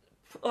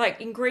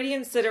like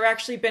ingredients that are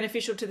actually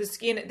beneficial to the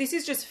skin, this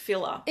is just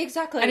filler.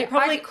 Exactly. And it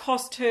probably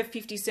cost her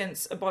 50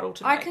 cents a bottle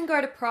to make. I can go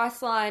to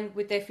Priceline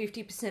with their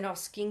 50% off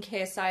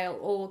skincare sale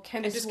or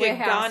Chemist Warehouse.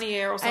 Get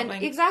Garnier or something.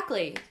 And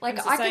exactly. Like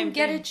I can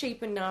get a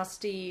cheap and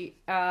nasty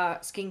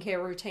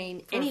skincare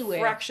routine anywhere.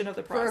 For a fraction of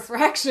the price. For a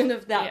fraction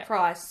of that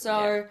price.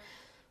 So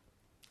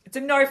it's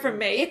a no from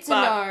me. It's a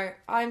no.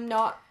 I'm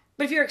not.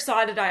 But if you're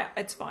excited,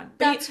 it's fine.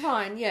 But that's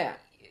fine, yeah.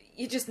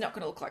 You're just not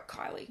going to look like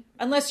Kylie.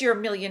 Unless you're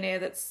a billionaire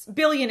that's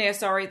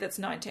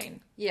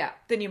 19. Yeah.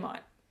 Then you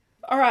might.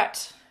 All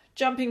right.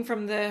 Jumping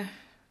from the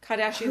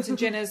Kardashians and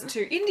Jenners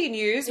to indie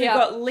news, we've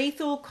got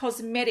Lethal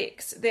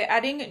Cosmetics. They're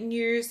adding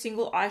new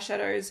single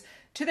eyeshadows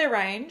to their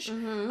range.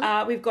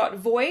 Mm-hmm. We've got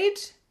Void.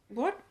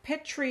 What?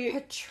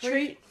 Petrichor.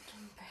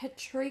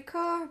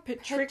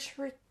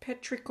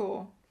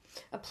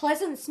 A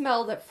pleasant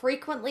smell that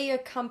frequently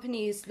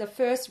accompanies the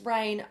first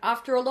rain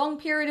after a long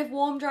period of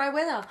warm, dry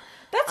weather.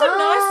 That's a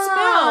nice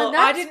smell.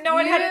 I didn't know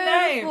it had a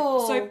name.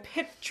 So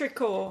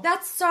petrichor.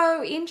 That's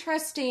so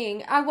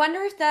interesting. I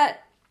wonder if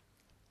that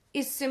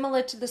is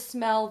similar to the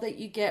smell that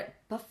you get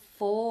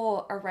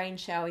before a rain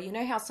shower. You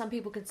know how some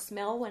people can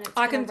smell when it's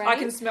going to rain? I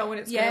can smell when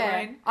it's going to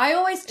rain. I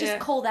always just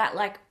call that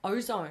like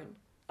ozone.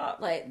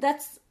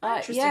 That's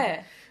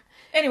interesting.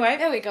 Anyway,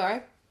 there we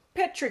go.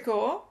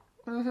 Petrichor.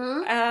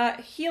 Mm-hmm.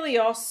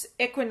 Helios,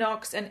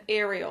 Equinox, and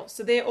Ariel.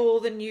 So they're all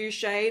the new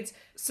shades.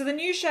 So the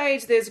new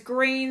shades, there's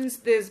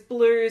greens, there's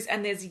blues,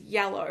 and there's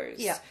yellows.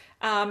 Yeah.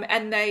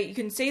 And you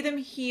can see them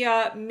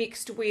here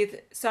mixed with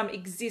some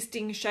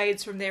existing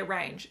shades from their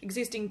range,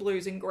 existing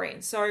blues and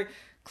greens. So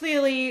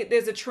clearly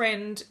there's a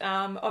trend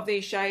of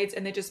these shades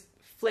and they're just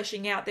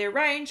fleshing out their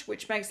range,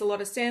 which makes a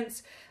lot of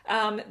sense.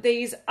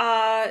 These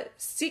are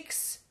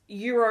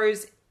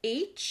 €6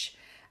 each.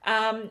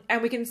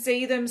 And we can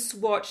see them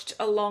swatched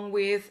along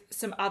with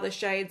some other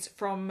shades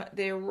from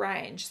their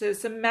range. So there's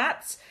some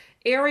mattes.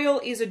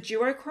 Ariel is a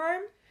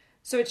duochrome,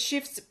 so it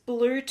shifts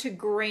blue to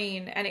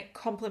green and it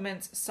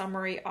complements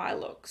summery eye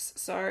looks.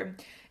 So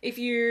if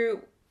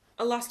you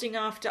are lusting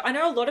after, I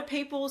know a lot of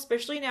people,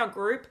 especially in our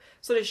group,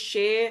 sort of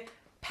share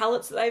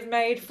palettes that they've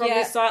made from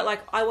this site.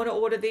 Like, I want to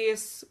order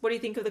this. What do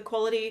you think of the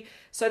quality?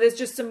 So there's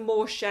just some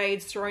more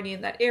shades thrown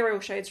in. That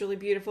Ariel shade's really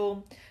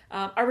beautiful.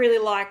 I really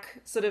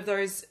like sort of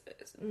those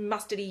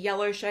mustardy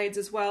yellow shades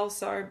as well.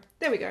 So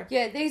there we go.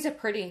 Yeah, these are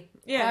pretty.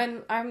 Yeah.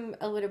 I'm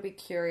a little bit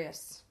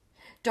curious.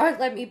 Don't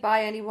let me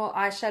buy any more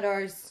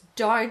eyeshadows.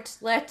 Don't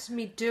let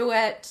me do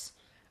it.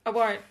 I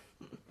won't.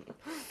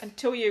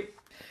 Until you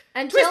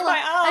Until twist my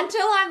arm.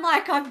 Until I'm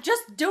like, I'm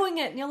just doing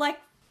it. And you're like,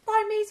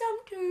 buy me some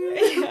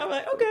too. I'm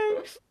like, okay.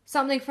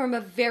 Something from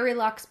a very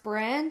luxe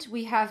brand.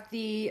 We have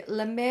the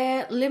La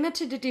Mer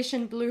limited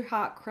edition Blue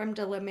Heart Creme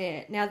de la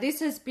Mer. Now, this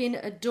has been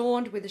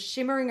adorned with a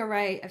shimmering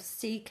array of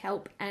sea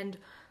kelp and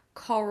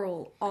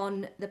coral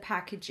on the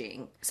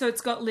packaging. So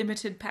it's got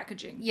limited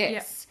packaging.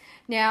 Yes.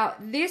 Now,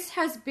 this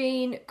has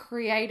been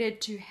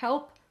created to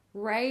help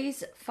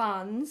raise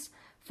funds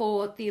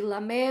for the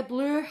La Mer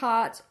Blue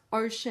Heart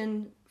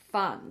Ocean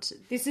Fund.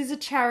 This is a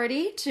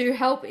charity to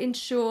help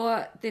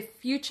ensure the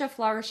future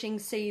flourishing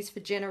seas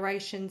for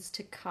generations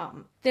to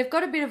come. They've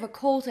got a bit of a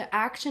call to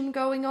action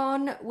going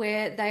on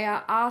where they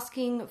are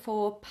asking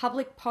for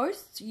public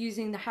posts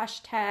using the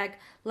hashtag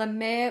La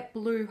Mer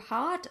Blue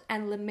Heart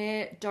and La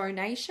Mer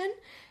Donation.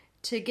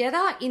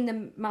 Together in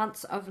the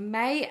months of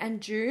May and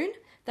June,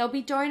 they'll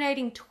be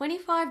donating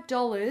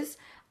 $25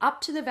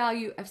 up to the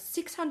value of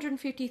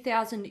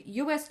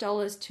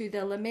 $650,000 to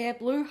the La Mer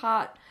Blue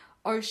Heart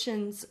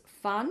Oceans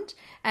Fund,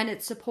 and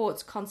it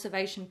supports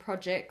conservation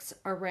projects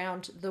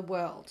around the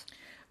world.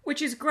 Which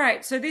is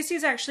great. So this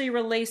is actually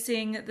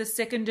releasing the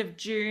 2nd of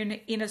June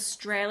in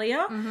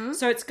Australia.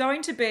 So it's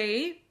going to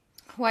be...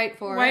 Wait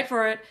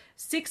for it.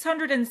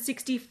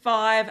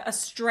 665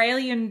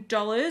 Australian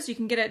dollars. You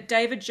can get it at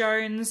David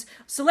Jones,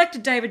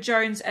 selected David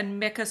Jones and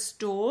Mecca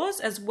stores,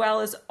 as well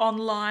as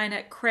online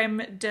at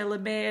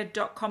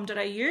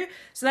cremedelamer.com.au.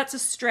 So that's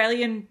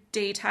Australian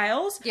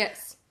details.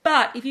 Yes.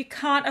 But if you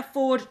can't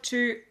afford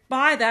to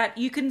buy that,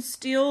 you can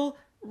still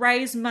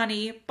raise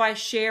money by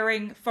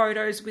sharing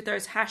photos with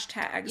those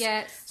hashtags.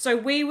 Yes. So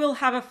we will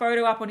have a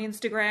photo up on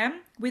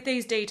Instagram with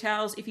these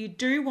details. If you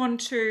do want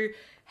to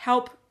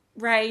help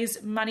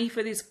raise money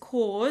for this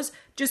cause,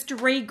 just to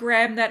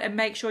re-grab that and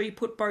make sure you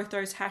put both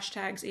those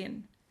hashtags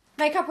in.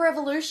 Makeup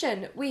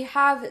Revolution, we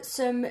have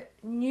some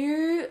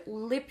new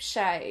lip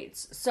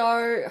shades.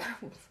 So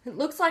it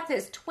looks like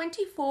there's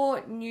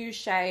 24 new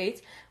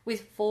shades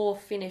with 4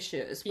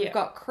 finishes. We've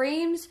got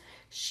creams,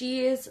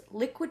 sheers,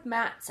 liquid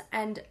mattes,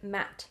 and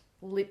matte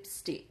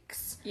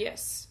lipsticks.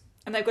 Yes.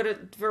 And they've got a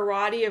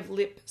variety of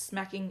lip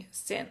smacking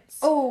scents.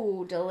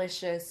 Oh,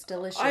 delicious,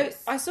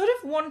 delicious. I sort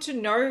of want to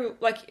know,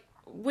 like,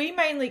 we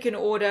mainly can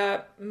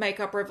order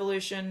Makeup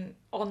Revolution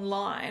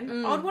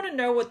online. I'd want to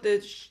know what the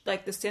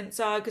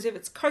scents are, because if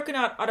it's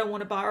coconut, I don't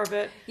want a bar of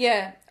it.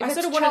 Yeah. I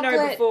sort of want to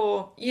know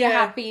before. You're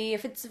happy.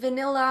 If it's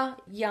vanilla,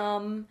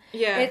 yum.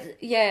 Yeah.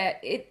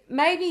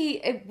 Maybe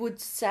it would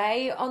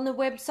say on the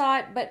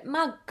website, but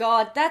my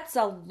God, that's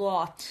a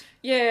lot.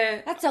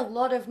 Yeah. That's a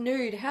lot of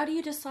nude. How do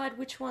you decide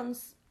which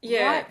one's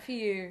right for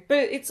you?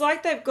 But it's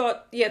like they've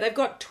got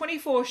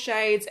 24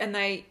 shades, and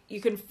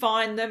you can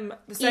find them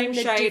the same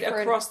shade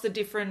across the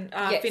different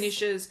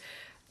finishes.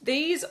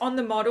 These on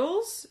the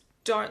models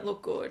don't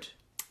look good.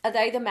 Are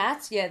they the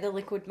mattes? Yeah, the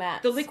liquid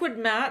mattes. The liquid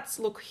mattes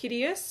look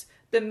hideous.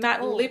 The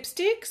matte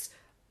lipsticks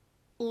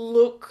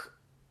look...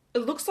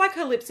 It looks like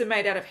her lips are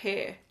made out of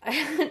hair.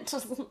 It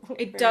doesn't look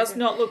It does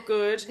not look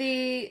good.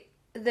 The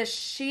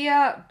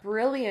sheer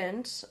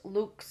brilliant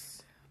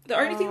looks... The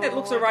only thing that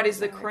looks alright is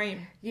the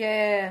cream.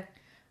 Yeah.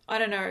 I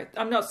don't know.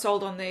 I'm not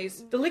sold on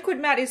these. The liquid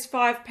matte is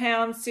 £5,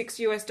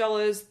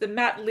 $6. The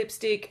matte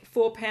lipstick,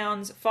 £4,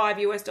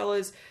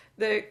 $5.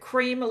 The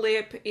cream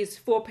lip is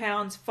 £4,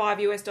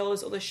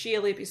 $5, or the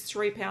sheer lip is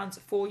 £3,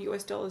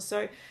 $4.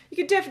 So you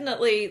could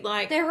definitely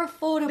they're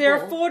affordable. They're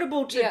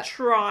affordable to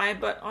try,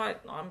 but I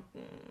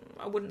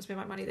wouldn't spend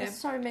my money there. There's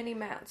so many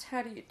mattes.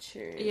 How do you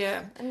choose?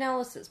 Yeah.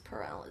 Analysis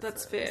paralysis.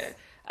 That's fair.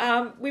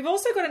 We've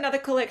also got another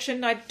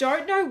collection. I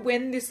don't know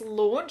when this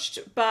launched,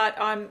 but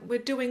we're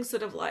doing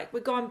sort of we're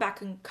going back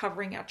and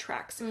covering our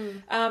tracks.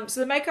 So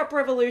the Makeup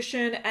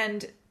Revolution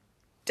and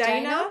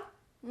Dana?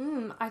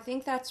 I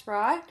think that's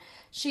right.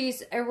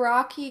 She's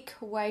Iraqi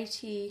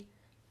Kuwaiti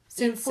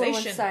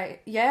Sensation. influencer.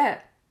 Yeah.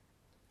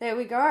 There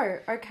we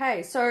go.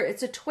 Okay, so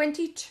it's a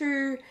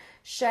 22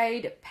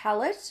 shade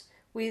palette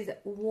with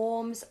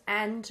warms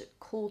and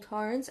cool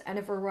tones and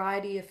a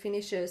variety of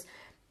finishes.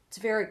 It's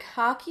very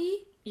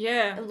khaki.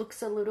 Yeah. It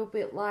looks a little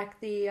bit like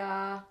the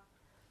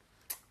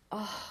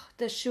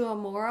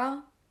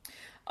Shuamora.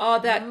 Oh,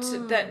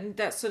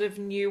 that sort of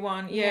new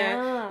one.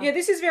 Yeah.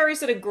 This is very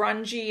sort of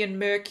grungy and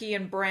murky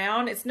and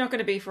brown. It's not going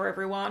to be for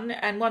everyone.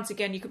 And once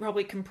again, you could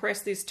probably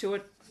compress this to a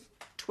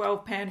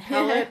 12-pan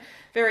palette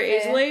very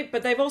easily.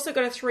 But they've also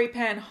got a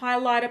 3-pan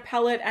highlighter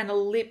palette and a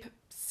lip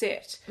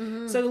set.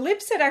 So the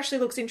lip set actually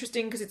looks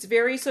interesting because it's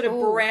very sort of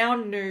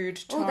brown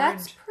nude toned. Oh,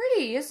 that's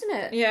pretty, isn't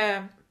it?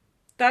 Yeah.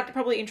 That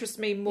probably interests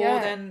me more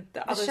than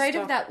the other stuff. The shade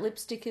of that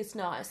lipstick is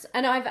nice.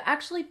 And I've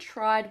actually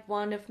tried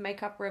one of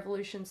Makeup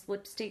Revolution's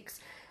lipsticks.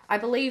 I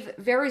believe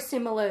very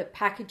similar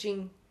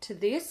packaging to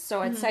this.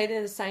 So I'd say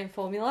they're the same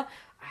formula.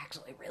 I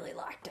actually really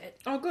liked it.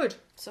 Oh, good.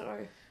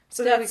 So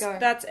there we go.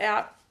 That's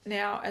out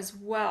now as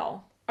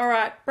well. All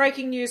right.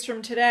 Breaking news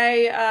from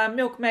today.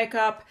 Milk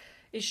Makeup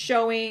is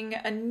showing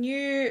a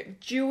new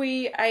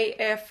Dewy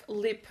AF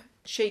lip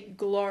cheek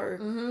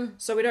glow.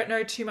 So we don't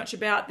know too much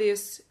about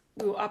this.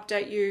 We'll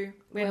update you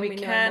when we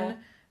know can. more.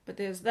 But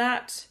there's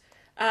that.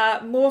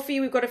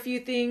 Morphe, we've got a few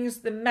things.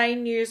 The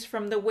main news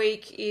from the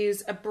week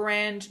is a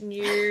brand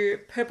new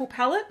purple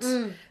palette.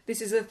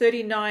 This is a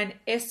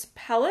 39S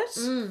palette.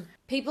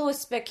 People are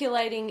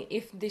speculating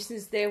if this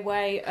is their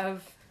way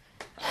of,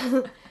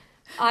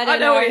 I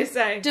know what you're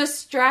saying.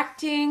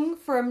 distracting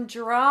from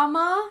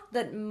drama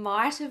that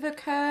might have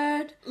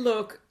occurred.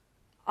 Look,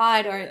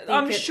 I don't think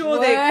I'm it sure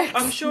works.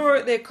 I'm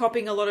sure they're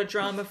copying a lot of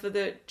drama for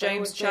the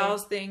James would be.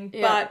 Charles thing,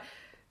 Yeah. but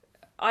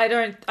I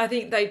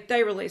think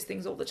they release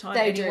things all the time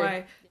They do.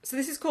 anyway. So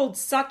this is called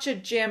Such a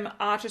Gem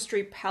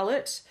Artistry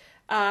Palette,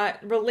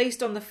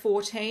 released on the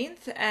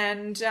 14th,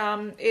 and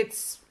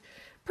it's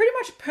pretty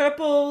much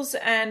purples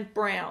and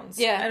browns.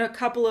 Yeah. And a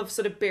couple of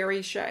sort of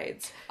berry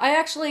shades.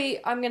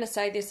 I'm going to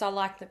say this, I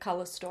like the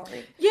colour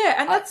story. Yeah,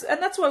 and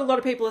that's what a lot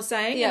of people are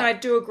saying, Yeah. and I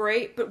do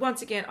agree, but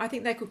once again, I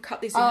think they could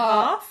cut this in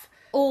half.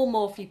 All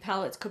Morphe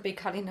palettes could be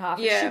cut in half.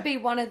 Yeah. It should be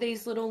one of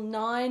these little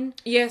 9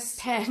 Yes.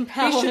 pan This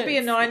palettes. should be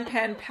a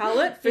 9-pan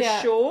palette for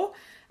Yeah. sure.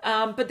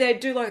 But they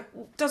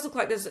does look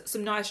like there's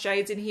some nice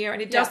shades in here,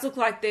 and it does Yeah. look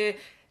like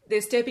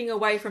they're stepping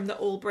away from the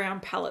all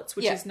brown palettes,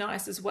 which Yeah. is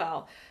nice as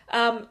well.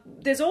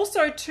 There's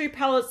also 2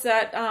 palettes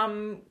that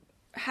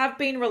have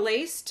been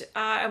released,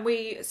 and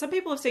some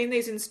people have seen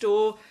these in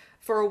store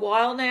for a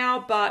while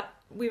now, but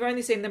we've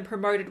only seen them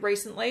promoted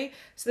recently.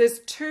 So there's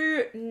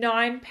 2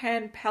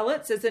 9-pan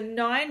palettes. There's a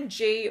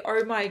 9G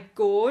Oh My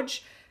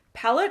Gorge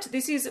palette.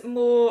 This is a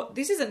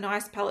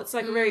nice palette. It's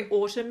like a very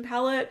autumn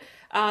palette.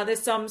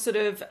 There's some sort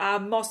of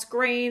moss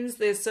greens.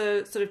 There's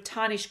a sort of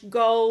tarnished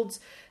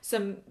golds,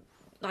 some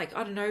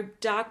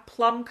dark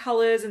plum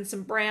colours and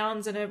some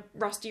browns and a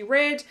rusty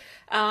red.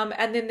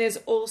 And then there's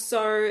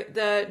also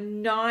the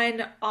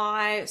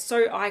 9i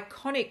So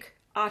Iconic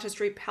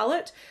Artistry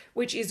palette,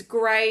 which is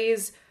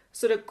greys,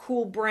 sort of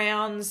cool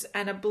browns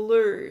and a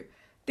blue.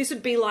 This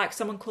would be like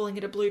someone calling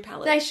it a blue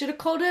palette. They should have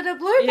called it a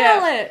blue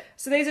palette.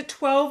 So these are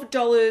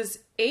 $12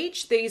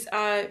 each. These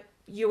are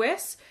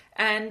US,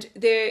 and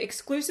they're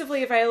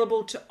exclusively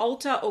available to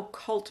Ulta or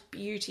Cult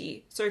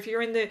Beauty. So if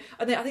you're I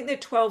think they're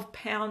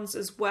 £12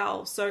 as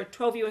well. So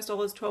 $12 US,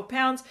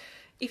 £12.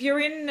 If you're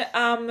in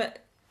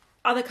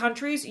other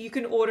countries, you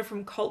can order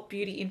from Cult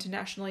Beauty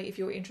internationally if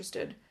you're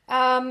interested.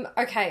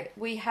 Okay,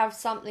 we have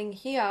something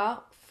here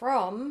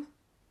from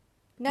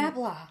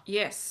Nabla.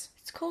 Yes.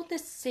 It's called the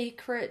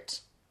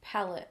Secret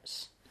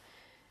Palette.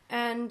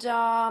 And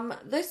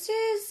this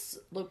is...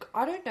 Look,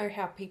 I don't know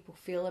how people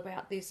feel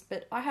about this,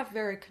 but I have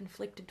very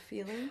conflicted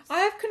feelings. I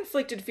have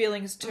conflicted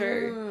feelings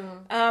too.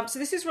 So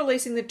this is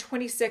releasing the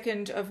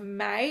 22nd of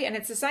May, and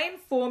it's the same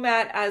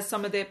format as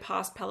some of their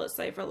past palettes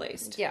they've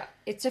released. Yeah,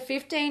 it's a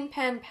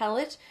 15-pan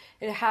palette.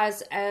 It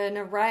has an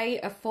array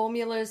of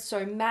formulas,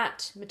 so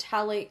matte,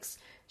 metallics,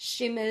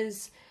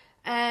 shimmers,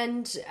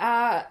 and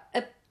I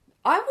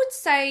would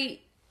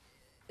say...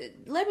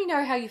 Let me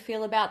know how you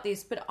feel about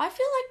this, but I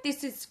feel like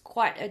this is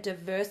quite a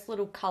diverse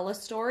little colour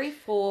story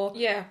for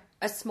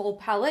a small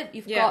palette.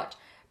 You've got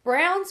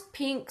browns,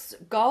 pinks,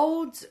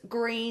 golds,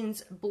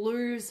 greens,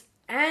 blues,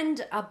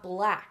 and a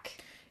black.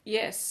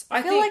 Yes.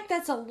 I feel like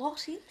there's a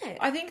lot in it.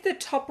 I think the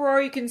top row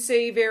you can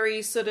see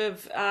very sort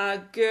of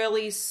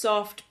girly,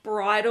 soft,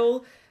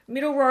 bridal.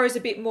 Middle row is a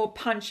bit more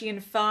punchy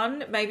and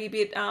fun, maybe a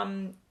bit,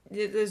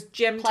 there's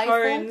gem Playful.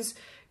 tones.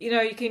 You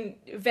know, you can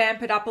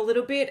vamp it up a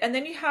little bit. And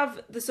then you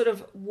have the sort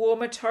of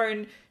warmer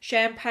tone,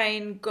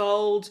 champagne,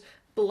 gold,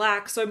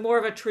 black. So more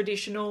of a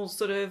traditional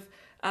sort of...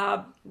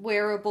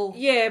 wearable.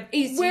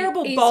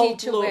 wearable, easy bold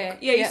to look. wear.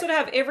 Yeah, you sort of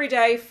have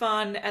everyday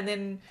fun and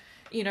then,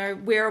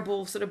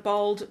 wearable, sort of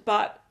bold,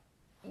 but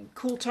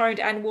cool toned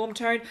and warm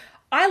toned.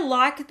 I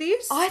like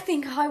this. I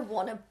think I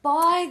want to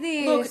buy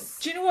this.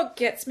 Look, do you know what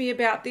gets me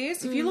about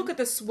this? If you look at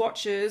the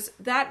swatches,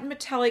 that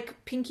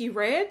metallic pinky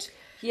red...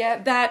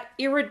 Yeah. That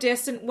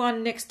iridescent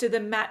one next to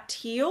the matte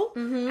teal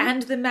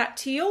and the matte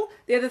teal,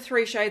 they're the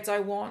 3 shades I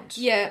want.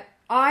 Yeah.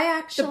 I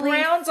actually The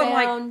browns, found...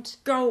 I'm like,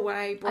 go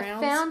away,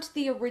 browns. I found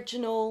the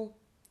original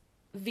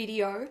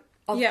video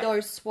of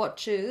those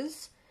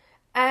swatches,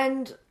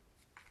 and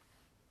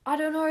I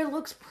don't know, it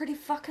looks pretty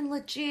fucking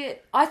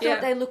legit. I thought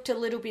they looked a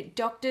little bit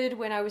doctored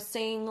when I was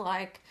seeing,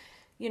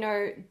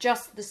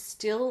 just the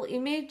still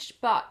image,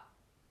 but...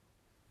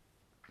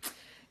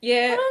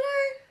 Yeah. I don't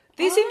know.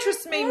 This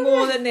interests me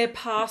more than their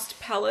past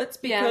palettes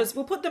because Yeah.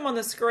 we'll put them on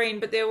the screen,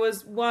 but there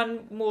was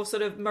one more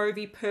sort of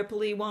mauvey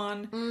purpley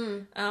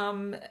one.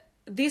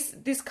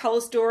 This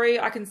colour story,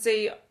 I can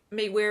see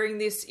me wearing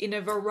this in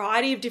a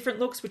variety of different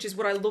looks, which is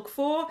what I look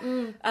for.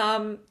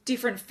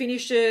 Different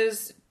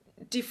finishes,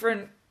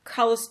 different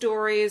colour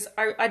stories.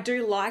 I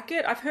do like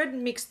it. I've heard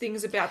mixed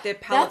things about their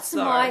palettes.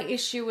 That's my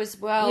issue as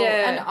well.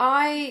 Yeah.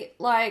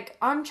 And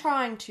I'm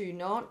trying to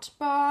not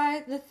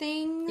buy the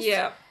things.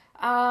 Yeah.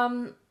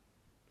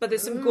 But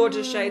there's some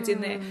gorgeous shades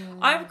in there.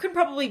 I could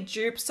probably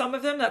dupe some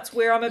of them. That's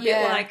where I'm a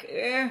bit like,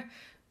 eh.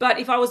 But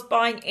if I was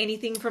buying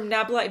anything from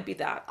Nabla, it'd be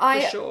that,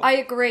 for sure. I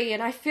agree.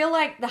 And I feel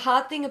like the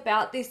hard thing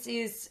about this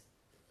is,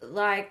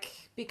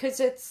 because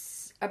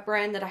it's a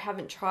brand that I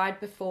haven't tried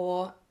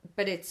before,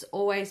 but it's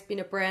always been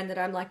a brand that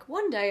I'm like,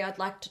 one day I'd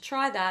like to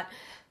try that.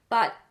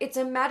 But it's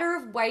a matter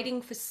of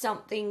waiting for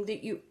something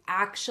that you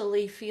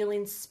actually feel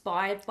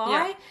inspired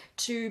by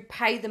to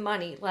pay the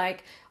money.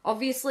 Like,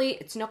 obviously,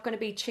 it's not going to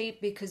be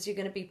cheap because you're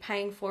going to be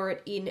paying for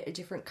it in a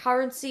different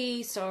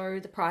currency, so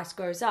the price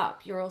goes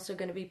up. You're also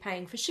going to be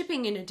paying for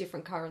shipping in a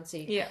different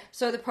currency,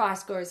 so the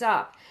price goes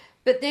up.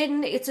 But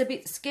then it's a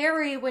bit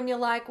scary when you're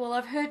like, well,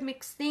 I've heard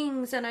mixed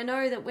things, and I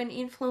know that when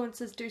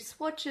influencers do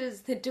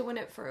swatches, they're doing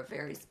it for a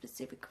very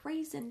specific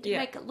reason to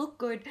make it look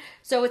good.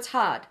 So it's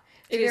hard.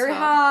 It's very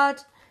hard.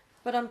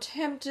 But I'm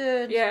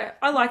tempted. Yeah,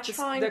 I like the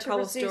colour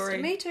resist. story.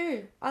 Me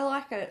too. I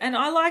like it. And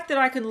I like that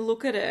I can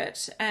look at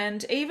it,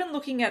 and even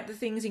looking at the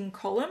things in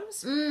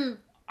columns,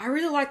 I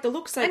really like the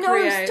looks they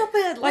create. Stop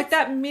it. Like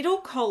that middle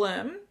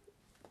column,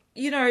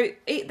 you know,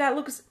 that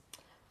looks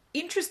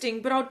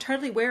interesting, but I'll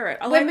totally wear it.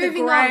 I like the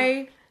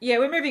grey. Yeah,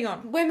 we're moving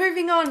on. We're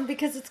moving on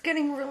because it's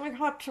getting really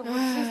hard to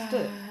resist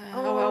it.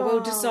 Oh, well,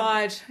 we'll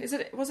decide. Was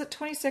it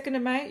 22nd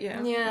of May?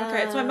 Yeah.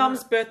 Okay, it's my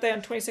mum's birthday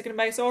on 22nd of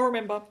May, so I'll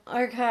remember.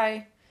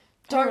 Okay.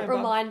 Don't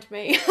remind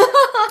me.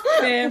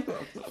 Fair.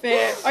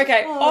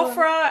 Okay,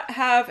 Ofra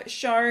have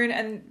shown,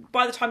 and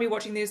by the time you're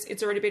watching this,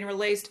 it's already been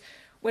released.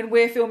 When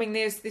we're filming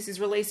this is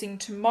releasing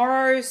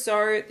tomorrow.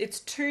 So it's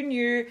 2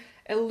 new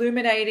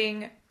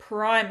illuminating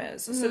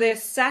primers. So they're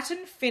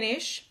satin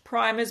finish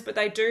primers, but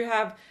they do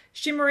have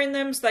shimmer in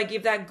them, so they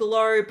give that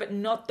glow, but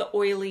not the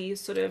oily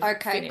sort of finish.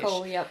 Okay,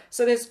 cool, yep.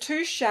 So there's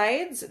 2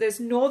 shades.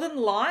 There's Northern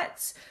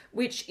Lights,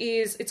 which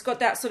it's got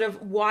that sort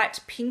of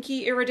white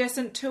pinky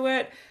iridescent to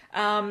it.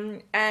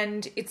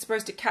 And it's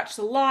supposed to catch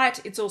the light.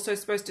 It's also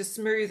supposed to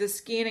smooth the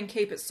skin and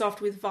keep it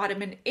soft with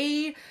vitamin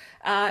E.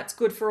 It's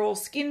good for all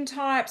skin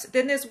types.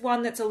 Then there's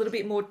one that's a little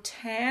bit more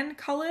tan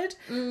coloured.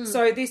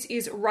 So this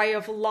is Ray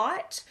of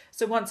Light.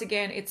 So once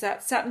again, it's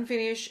that satin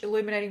finish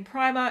illuminating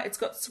primer. It's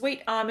got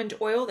sweet almond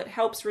oil that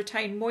helps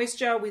retain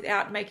moisture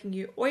without making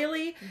you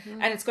oily.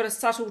 And it's got a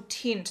subtle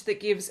tint that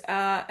gives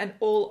an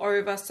all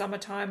over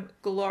summertime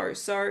glow.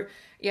 So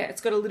yeah,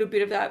 it's got a little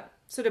bit of that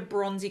sort of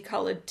bronzy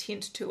coloured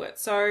tint to it.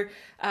 So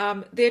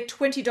they're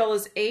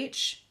 $20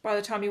 each. By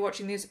the time you're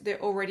watching this,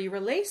 they're already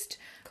released.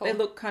 Cool. They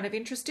look kind of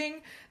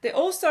interesting. They're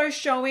also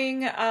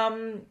showing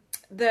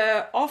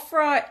the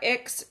Ofra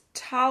X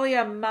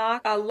Talia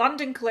Mark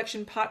London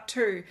Collection Part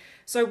 2.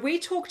 So we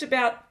talked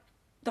about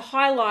the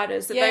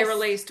highlighters that they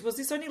released. Was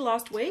this only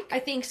last week? I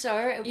think so.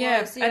 It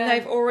was, and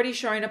they've already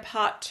shown a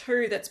part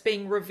 2 that's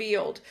being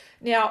revealed.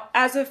 Now,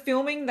 as of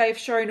filming, they've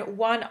shown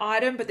 1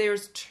 item, but there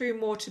is 2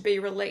 more to be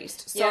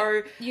released.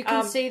 So you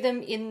can see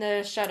them in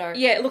the shadow.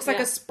 Yeah, it looks like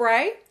a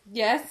spray.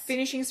 Yes.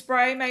 Finishing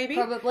spray, maybe.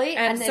 Probably.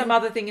 And then some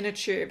other thing in a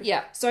tube.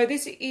 Yeah. So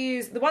this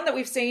is, the one that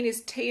we've seen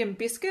is Tea and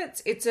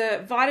Biscuits. It's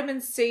a vitamin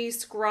C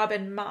scrub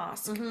and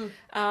mask.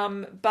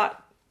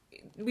 But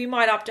we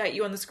might update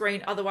you on the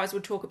screen. Otherwise,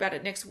 we'll talk about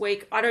it next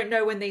week. I don't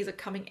know when these are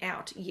coming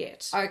out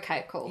yet.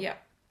 Okay, cool. Yeah.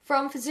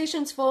 From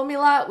Physicians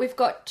Formula, we've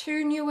got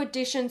 2 new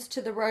additions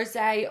to the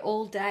Rosé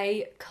All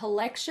Day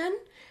collection.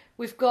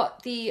 We've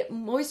got the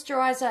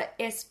Moisturiser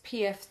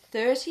SPF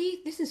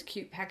 30. This is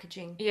cute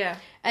packaging. Yeah.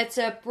 It's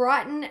a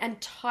Brighten and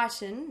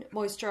Tighten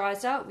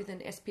moisturiser with an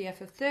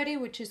SPF of 30,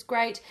 which is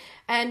great.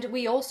 And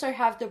we also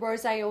have the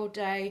Rosé All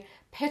Day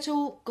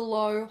Petal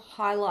Glow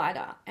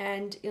Highlighter.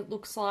 And it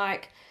looks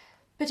like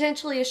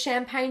potentially a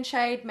champagne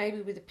shade,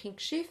 maybe with a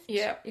pink shift.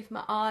 Yeah. If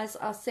my eyes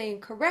are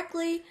seeing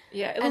correctly.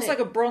 Yeah, it looks like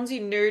a bronzy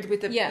nude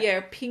with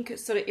a pink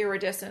sort of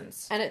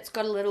iridescence. And it's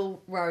got a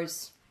little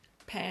rose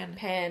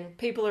pan.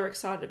 People are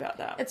excited about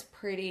that. It's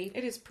pretty.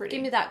 It is pretty.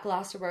 Give me that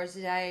glass of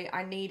rosé.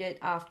 I need it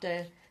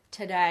after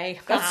today.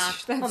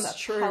 That's I'm a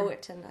true.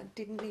 poet and I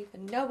didn't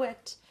even know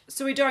it.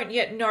 So we don't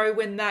yet know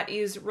when that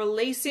is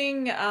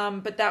releasing,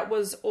 but that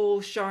was all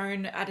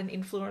shown at an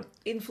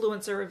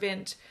influencer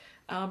event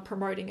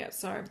promoting it.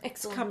 So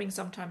It's coming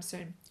sometime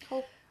soon.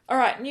 Cool. All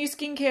right, new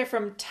skincare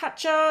from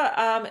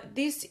Tatcha.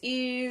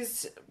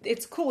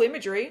 It's cool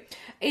imagery.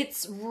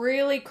 It's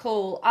really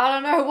cool. I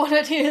don't know what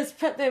it is,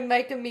 but they're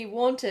making me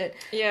want it.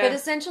 Yeah. But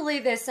essentially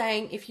they're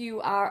saying if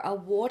you are a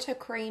water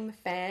cream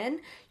fan,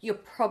 you're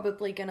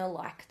probably going to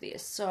like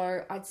this.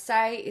 So I'd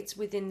say it's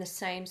within the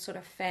same sort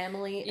of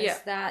family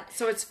as that.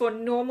 So it's for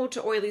normal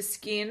to oily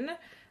skin.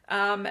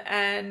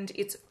 And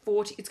it's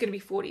going to be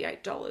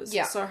 $48.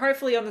 Yeah. So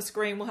hopefully on the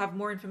screen we'll have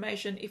more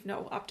information. If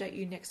not, we'll update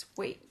you next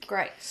week.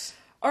 Great.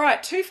 All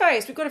right, Too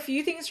Faced. We've got a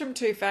few things from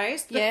Too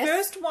Faced. The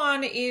first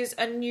one is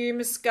a new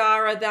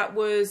mascara that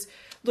was...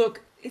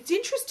 Look, it's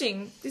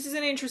interesting. This is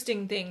an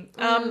interesting thing.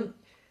 So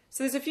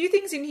there's a few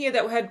things in here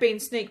that had been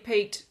sneak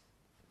peeked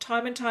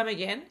time and time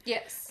again.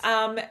 Yes.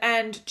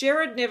 And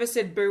Jared never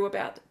said boo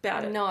about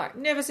it. No.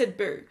 Never said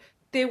boo.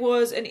 There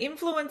was an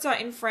influencer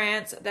in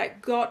France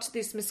that got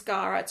this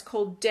mascara. It's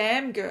called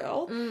Damn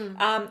Girl.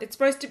 It's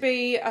supposed to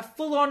be a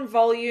full-on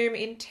volume,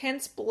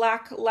 intense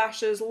black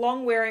lashes,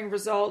 long-wearing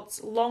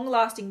results,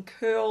 long-lasting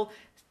curl,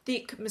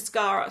 thick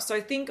mascara.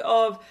 So think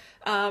of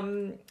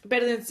Better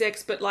Than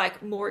Sex, but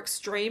like more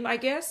extreme, I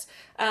guess.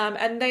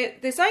 And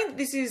they're saying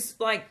this is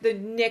like the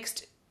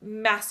next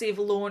massive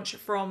launch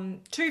from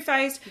Too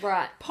Faced.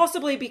 Right.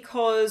 Possibly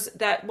because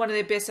that one of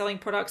their best-selling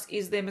products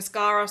is their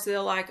mascara. So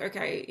they're like,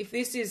 okay, if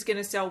this is going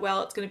to sell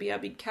well, it's going to be our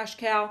big cash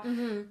cow.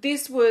 Mm-hmm.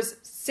 This was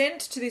sent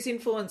to this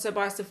influencer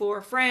by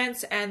Sephora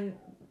France, and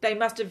they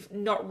must have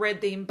not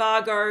read the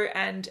embargo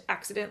and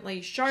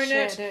accidentally shown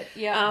it.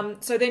 Yeah.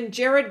 So then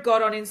Jared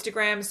got on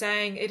Instagram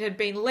saying it had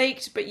been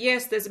leaked, but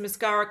yes, there's a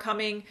mascara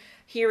coming.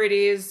 Here it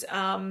is.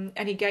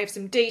 And he gave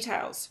some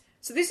details.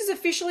 So this is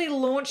officially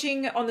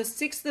launching on the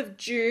 6th of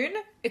June.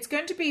 It's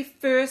going to be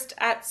first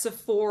at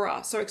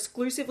Sephora, so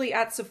exclusively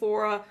at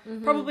Sephora,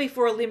 probably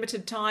for a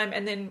limited time,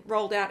 and then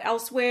rolled out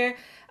elsewhere.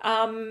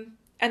 And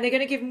they're going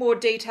to give more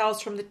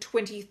details from the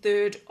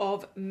 23rd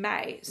of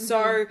May.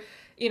 So,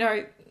 you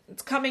know,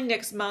 it's coming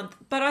next month.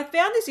 But I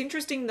found this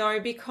interesting, though,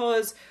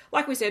 because,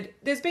 like we said,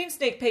 there's been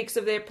sneak peeks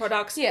of their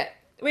products. Yeah.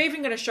 We're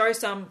even going to show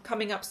some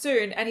coming up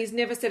soon, and he's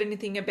never said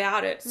anything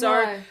about it. So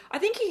No. I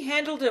think he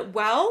handled it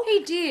well.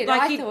 He did.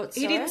 I thought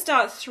so. He didn't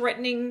start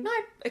threatening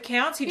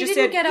accounts. He just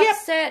didn't said, get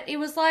upset. He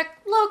was like,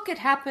 look, it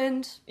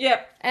happened.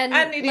 Yep. And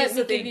it let is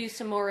me the thing. give you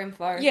some more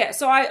info. Yeah,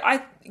 so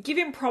I give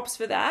him props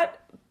for that.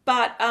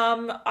 But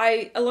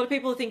a lot of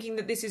people are thinking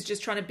that this is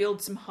just trying to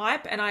build some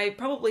hype, and I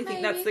probably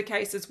think that's the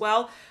case as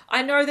well.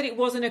 I know that it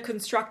wasn't a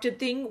constructed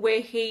thing where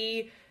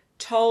he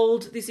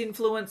told this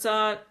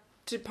influencer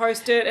to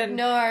post it,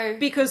 and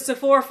because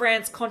Sephora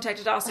France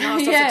contacted us and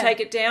asked us to take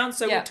it down,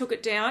 so we took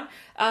it down.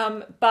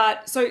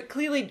 But so it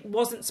clearly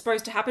wasn't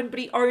supposed to happen, but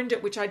he owned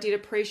it, which I did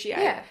appreciate.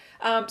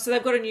 Yeah. So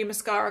they've got a new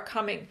mascara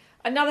coming.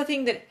 Another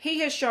thing that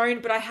he has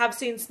shown, but I have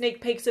seen sneak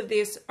peeks of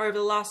this over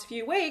the last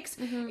few weeks,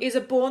 is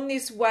a Born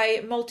This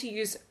Way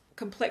multi-use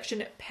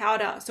complexion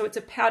powder. So it's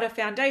a powder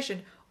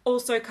foundation,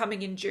 also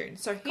coming in June.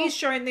 So he's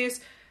shown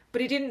this, but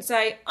he didn't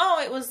say,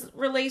 oh, it was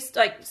released,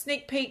 like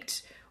sneak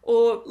peeked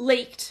or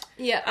leaked.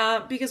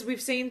 Yeah. Because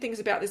we've seen things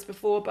about this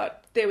before,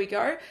 but there we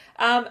go.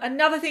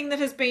 Another thing that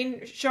has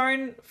been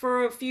shown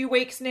for a few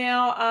weeks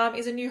now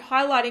is a new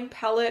highlighting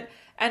palette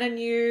and a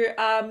new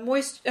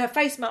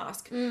face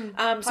mask.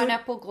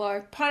 Pineapple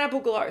Glow.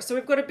 Pineapple Glow. So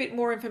we've got a bit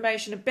more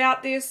information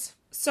about this.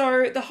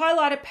 So the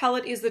highlighter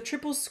palette is the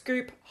Triple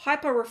Scoop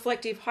Hyper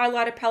Reflective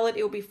Highlighter Palette.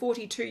 It will be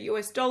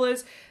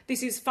 $42.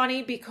 This is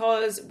funny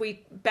because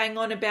we bang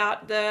on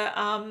about the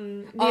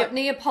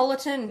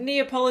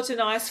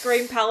Neapolitan ice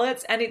cream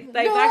palettes, and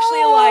they've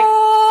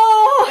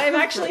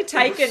actually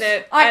taken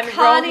it. I and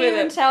can't rolled with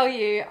even it. tell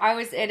you. I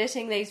was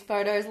editing these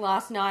photos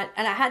last night,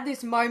 and I had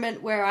this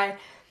moment where I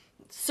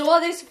saw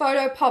this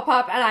photo pop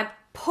up, and I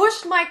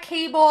pushed my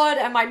keyboard,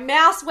 and my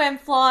mouse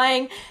went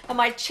flying, and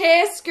my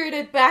chair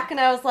scooted back, and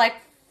I was like,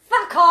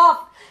 fuck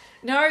off.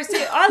 No,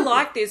 see, I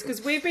like this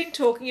because we've been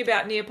talking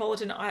about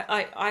Neapolitan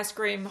ice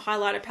cream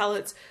highlighter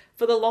palettes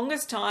for the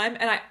longest time,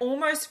 and I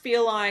almost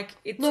feel like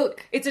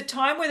it's a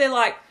time where they're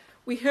like,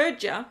 we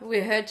heard ya.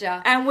 We heard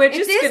ya. And we're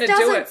just going to do it. If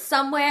this doesn't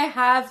somewhere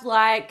have,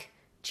 like,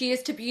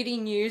 Cheers to Beauty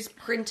News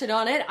printed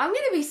on it, I'm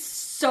going to be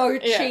so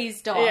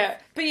cheesed off. Yeah.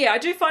 But yeah, I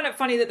do find it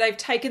funny that they've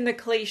taken the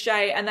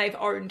cliche and they've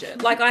owned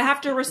it. Like, I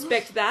have to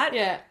respect that.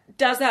 Yeah.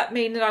 Does that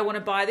mean that I want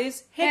to buy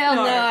this? Hell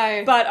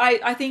no. But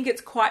I think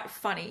it's quite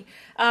funny.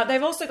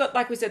 They've also got,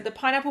 like we said, the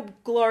Pineapple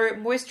Glow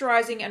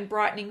Moisturizing and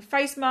Brightening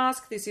Face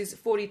Mask. This is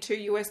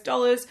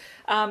 $42.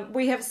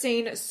 We have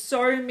seen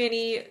so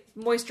many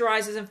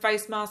moisturizers and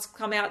face masks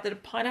come out that are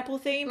pineapple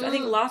themed. I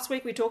think last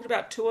week we talked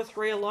about 2 or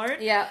 3 alone.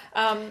 Yeah.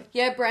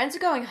 Brands are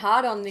going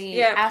hard on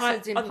the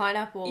acids in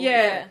pineapple.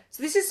 Yeah.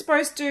 So this is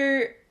supposed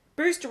to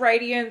boost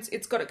radiance.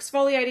 It's got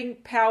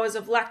exfoliating powers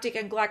of lactic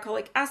and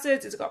glycolic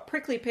acids. It's got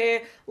prickly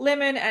pear,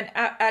 lemon, and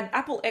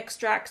apple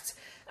extracts.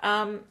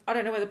 I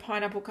don't know where the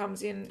pineapple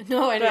comes in.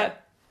 No idea.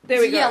 There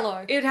we go.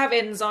 Yellow. It'd have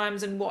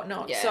enzymes and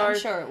whatnot. Yeah, so, I'm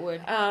sure it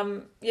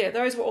would.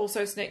 Those were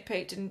also sneak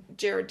peeked, and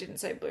Jared didn't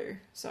say blue,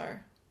 so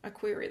I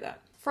query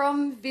that.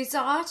 From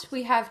Visart,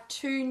 we have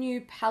 2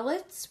 new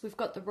palettes. We've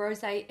got the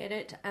Rose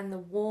Edit and the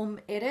Warm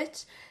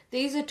Edit.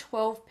 These are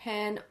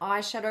 12-pan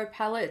eyeshadow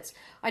palettes.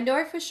 I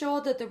know for sure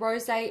that the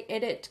Rose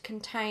Edit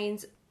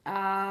contains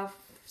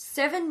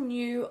 7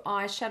 new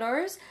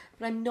eyeshadows,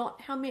 but I'm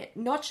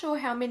not sure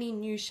how many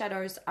new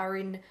shadows are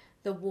in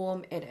the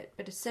Warm Edit.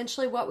 But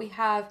essentially what we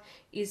have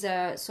is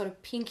a sort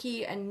of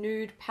pinky and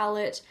nude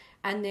palette,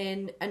 and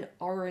then an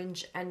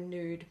orange and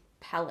nude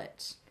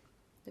palette.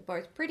 They're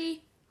both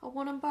pretty. I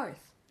want them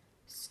both.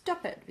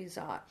 Stop it,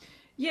 Visart.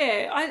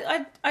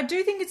 Yeah, I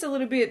do think it's a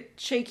little bit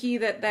cheeky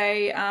that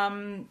they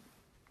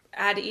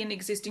add in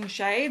existing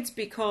shades,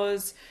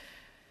 because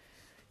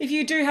if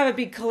you do have a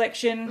big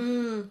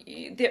collection,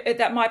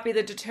 that might be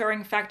the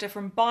deterring factor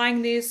from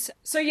buying this.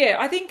 So yeah,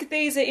 I think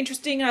these are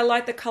interesting. I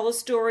like the colour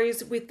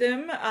stories with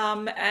them.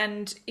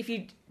 And if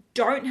you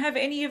don't have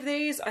any of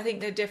these, I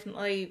think they're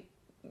definitely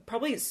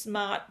probably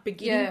smart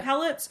beginning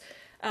palettes.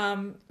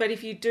 But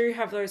if you do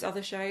have those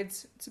other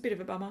shades, it's a bit of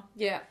a bummer.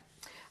 Yeah.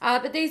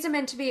 But these are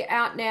meant to be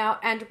out now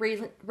and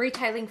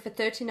retailing for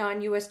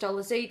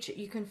 $39 each.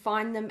 You can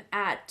find them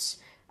at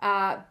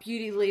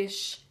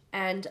Beautylish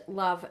and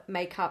Love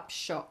Makeup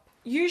Shop.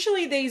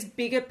 usually these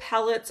bigger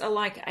pallets are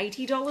like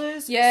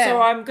 $80. Yeah.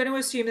 So I'm going to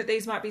assume that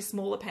these might be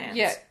smaller pans.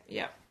 Yeah.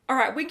 Yeah. All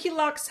right. Winky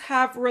Lux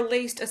have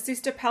released a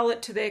sister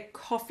palette to their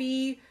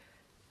coffee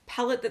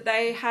palette that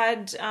they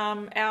had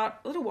out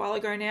a little while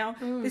ago now.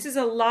 This is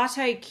a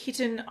Latte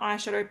Kitten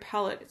eyeshadow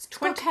palette. It's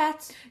Got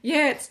cats.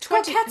 Yeah, it's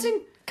Got 20. cats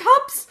in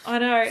cups. I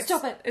know.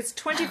 Stop it. It's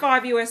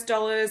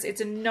 $25.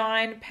 It's a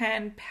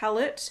 9-pan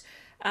palette,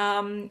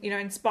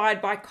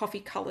 inspired by coffee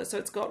colours. So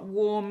it's got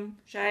warm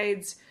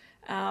shades,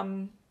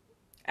 and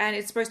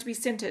it's supposed to be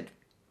scented.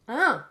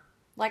 Oh,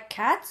 like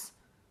cats?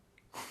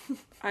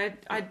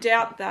 I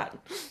doubt that.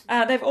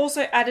 They've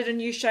also added a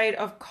new shade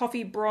of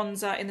coffee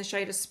bronzer in the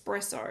shade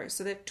Espresso,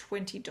 so they're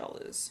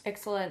 $20.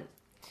 Excellent.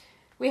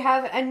 We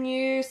have a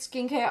new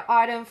skincare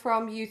item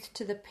from Youth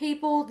to the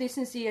People. This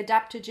is the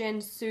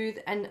Adaptogen Soothe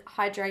and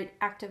Hydrate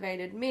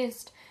Activated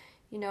Mist.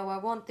 You know I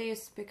want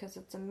this because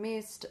it's a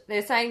mist.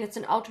 They're saying it's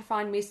an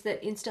ultrafine mist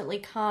that instantly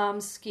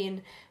calms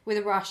skin with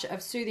a rush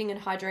of soothing and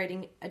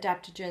hydrating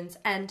adaptogens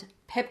and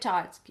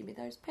peptides. Give me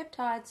those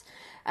peptides.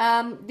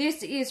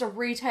 This is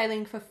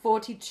retailing for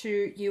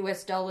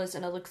 $42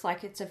 and it looks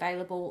like it's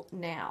available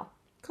now.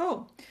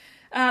 Cool.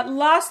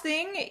 Last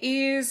thing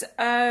is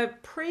a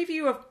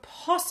preview of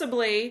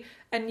possibly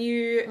a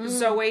new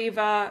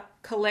Zoeva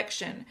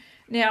collection.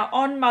 Now,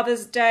 on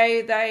Mother's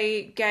Day,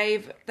 they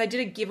did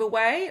a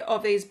giveaway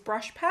of these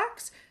brush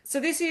packs. So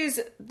this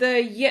is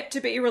the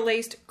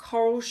yet-to-be-released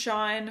Coral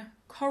Shine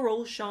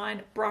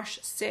brush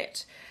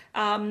set.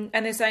 And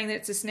they're saying that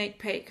it's a sneak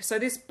peek. So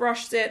this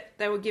brush set,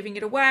 they were giving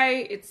it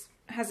away. It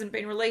hasn't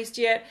been released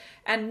yet.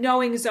 And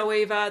knowing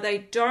Zoeva, they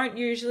don't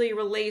usually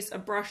release a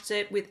brush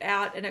set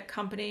without an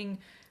accompanying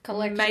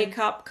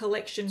makeup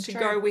collection to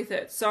go with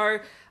it.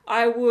 So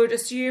I would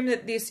assume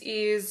that this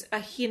is a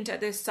hint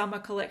at their summer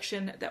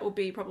collection that will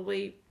be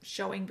probably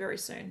showing very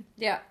soon.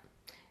 Yeah.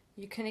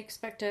 You can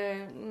expect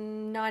a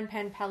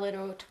 9-pan palette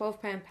or a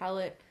 12-pan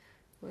palette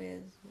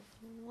with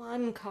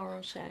one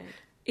coral shade.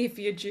 If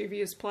you're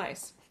dubious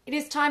place. It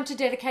is time to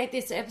dedicate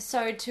this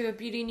episode to a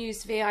Beauty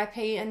News VIP,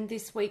 and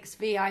this week's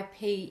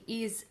VIP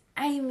is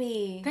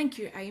Amy. Thank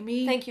you,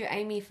 Amy. Thank you,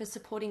 Amy, for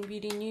supporting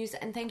Beauty News,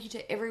 and thank you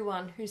to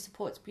everyone who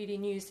supports Beauty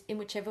News in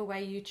whichever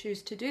way you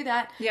choose to do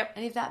that. Yep.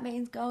 And if that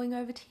means going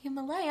over to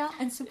Himalaya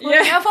and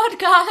supporting our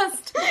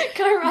podcast,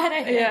 go right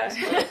ahead.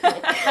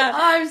 Yeah.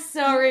 I'm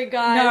sorry,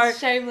 guys. No.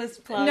 Shameless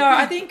plug. No,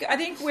 I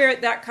think where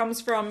that comes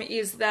from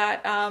is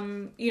that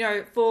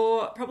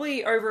for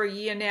probably over a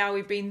year now,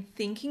 we've been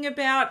thinking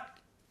about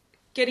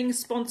getting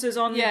sponsors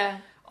on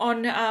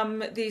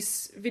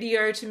this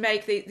video to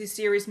make this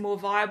series more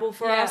viable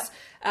for us.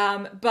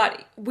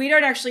 But we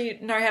don't actually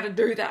know how to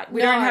do that.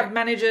 We don't have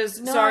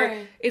managers. No. So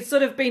it's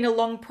sort of been a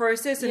long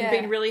process and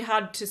been really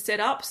hard to set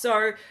up.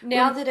 So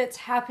now that it's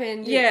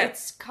happened,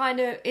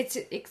 it's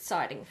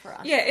exciting for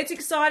us. Yeah, it's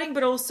exciting,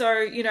 but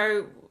also,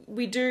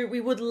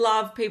 we would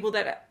love people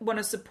that want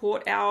to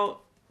support our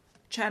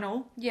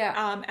channel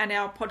and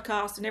our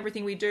podcast and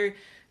everything we do,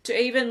 to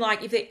even,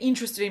 if they're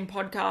interested in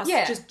podcasts,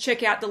 just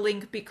check out the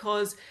link,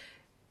 because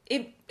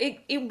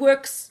it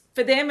works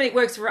for them and it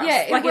works for us.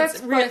 Yeah,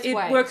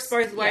 it works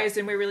both ways,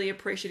 and we're really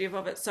appreciative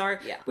of it. So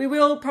we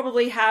will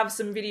probably have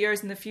some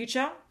videos in the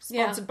future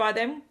sponsored by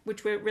them,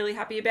 which we're really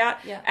happy about.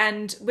 Yeah.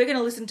 And we're going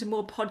to listen to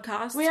more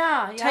podcasts. We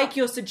are. Take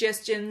your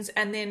suggestions,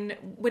 and then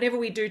whenever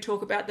we do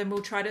talk about them,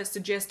 we'll try to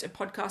suggest a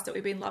podcast that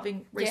we've been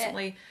loving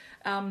recently.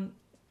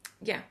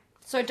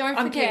 So don't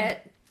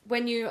forget,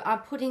 when you are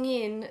putting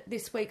in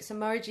this week's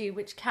emoji,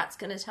 which Kat's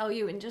going to tell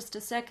you in just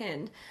a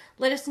second,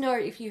 let us know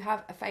if you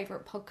have a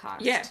favourite podcast.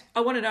 Yeah, I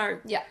want to know.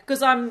 Yeah.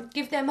 Because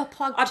give them a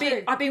plug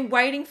too. I've been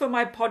waiting for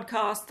my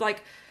podcast,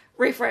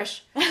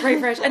 refresh,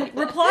 and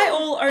Reply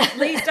All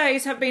these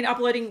days have been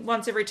uploading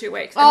once every 2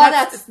 weeks. And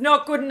that's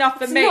not good enough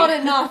for me. It's not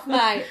enough,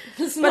 mate.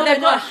 But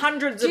they've got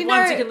hundreds of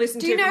ones you can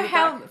listen to. Do you know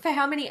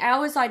how many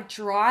hours I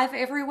drive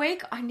every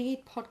week? I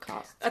need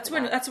podcasts. That's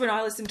when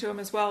I listen to them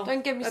as well.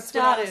 Don't get me started.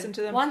 When I listen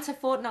to them. Once a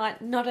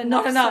fortnight, not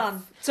enough.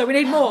 Son. So we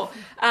need more.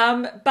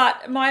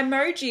 But my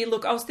emoji,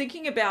 look, I was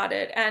thinking about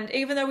it, and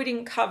even though we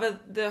didn't cover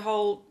the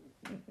whole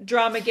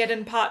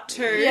Dramageddon Part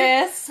 2,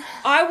 yes,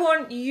 I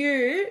want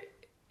you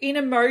in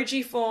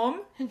emoji form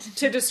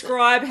to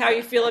describe how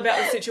you feel about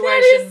the situation.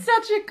 That is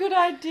such a good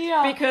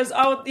idea. Because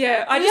I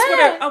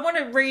want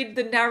to read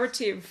the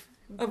narrative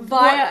of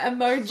via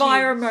emojis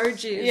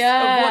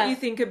of what you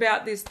think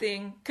about this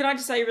thing. Can I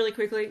just say really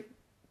quickly?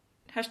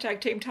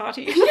 #Team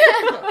Tati.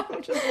 Yeah.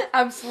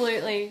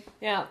 Absolutely.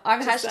 Yeah.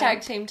 I'm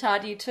 #Team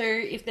Tati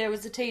too. If there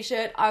was a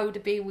t-shirt, I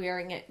would be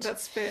wearing it.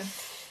 That's fair.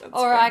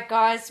 All right,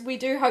 guys. We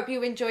do hope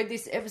you enjoyed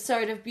this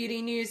episode of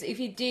Beauty News. If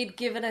you did,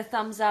 give it a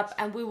thumbs up,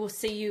 and we will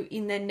see you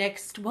in the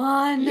next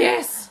one.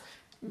 Yes.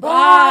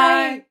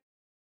 Bye.